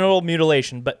it's genital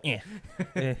mutilation, but Eh.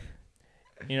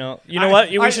 You know what?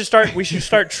 We should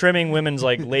start trimming women's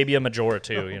like labia majora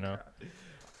too.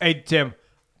 Hey Tim,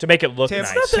 To make it look Tim,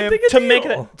 nice. it's not that big a to make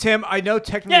deal. it. Tim, I know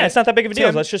technically. Yeah, it's not that big of a deal.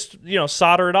 Tim, Let's just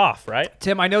solder it off, right?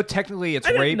 Tim, I know technically it's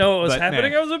I rape. didn't know it was but,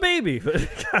 happening. nah. I was a baby. But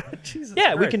God, Jesus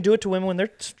Yeah, we Christ. can do it to women when they're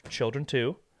children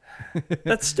too.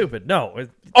 That's stupid. No.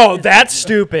 Oh, that's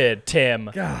stupid,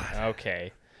 Tim. God.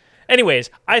 Okay.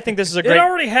 Anyways, I think this is a It great.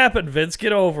 already happened, Vince.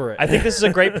 Get over it. I think this is a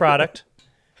great product.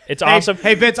 It's Hey, awesome.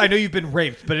 Hey Vince, I know you've been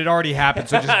raped, but it already happened,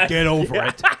 so just get over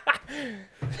it.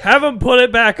 Have him put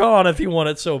it back on if you want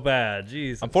it so bad.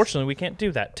 Jesus. Unfortunately, we can't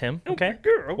do that, Tim. Okay?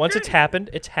 Okay. Once it's happened,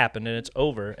 and it's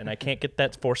over, and I can't get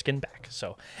that foreskin back.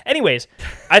 So, anyways,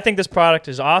 I think this product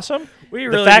is awesome. We The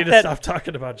really fact need to that- stop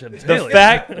talking about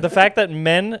genitalia. The fact that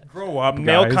men Grow up,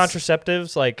 male guys.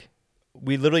 contraceptives, like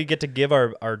we literally get to give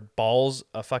our balls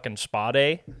a fucking spa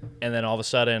day, and then all of a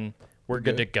sudden we're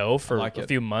good to go for like a it.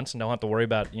 few months and don't have to worry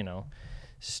about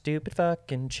stupid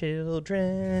fucking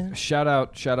children. Shout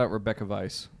out Rebecca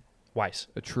Weiss, Weiss.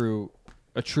 a true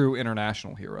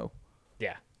international hero.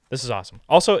 Yeah, this is awesome.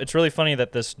 Also, it's really funny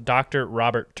that this Dr.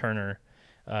 Robert Turner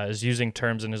is using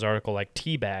terms in his article like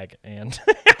teabag and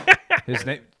His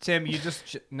name, Tim. You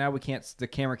just now we can't. The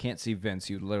camera can't see Vince.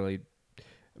 You literally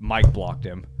mic blocked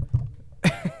him.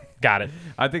 got it.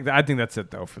 I think that's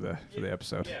it though for the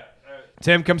episode.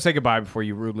 Tim, come say goodbye before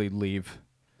you rudely leave.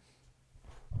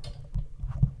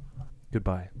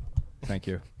 Goodbye. Thank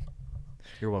you.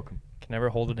 You're welcome. Can never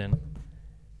hold it in.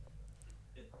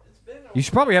 You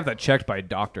should probably have that checked by a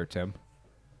doctor, Tim.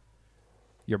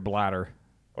 Your bladder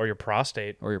Or your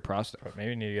prostate. or your prostate. Or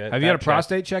maybe you need to get Have you had a that checked.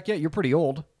 prostate check yet? You're pretty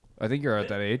old. I think you're at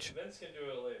that age. Vince can do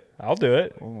it later. I'll do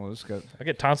it. Oh, this got... I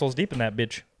get tonsils deep in that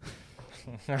bitch.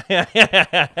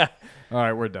 All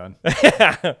right, we're done. Let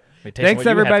me taste Thanks what you had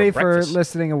everybody for breakfast.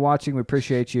 listening and watching. We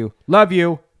appreciate you. Love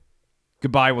you.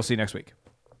 Goodbye. We'll see you next week.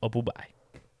 Oh, bye.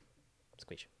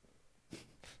 Squeeze.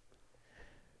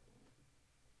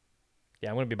 Yeah,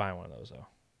 I'm going to be buying one of those, though.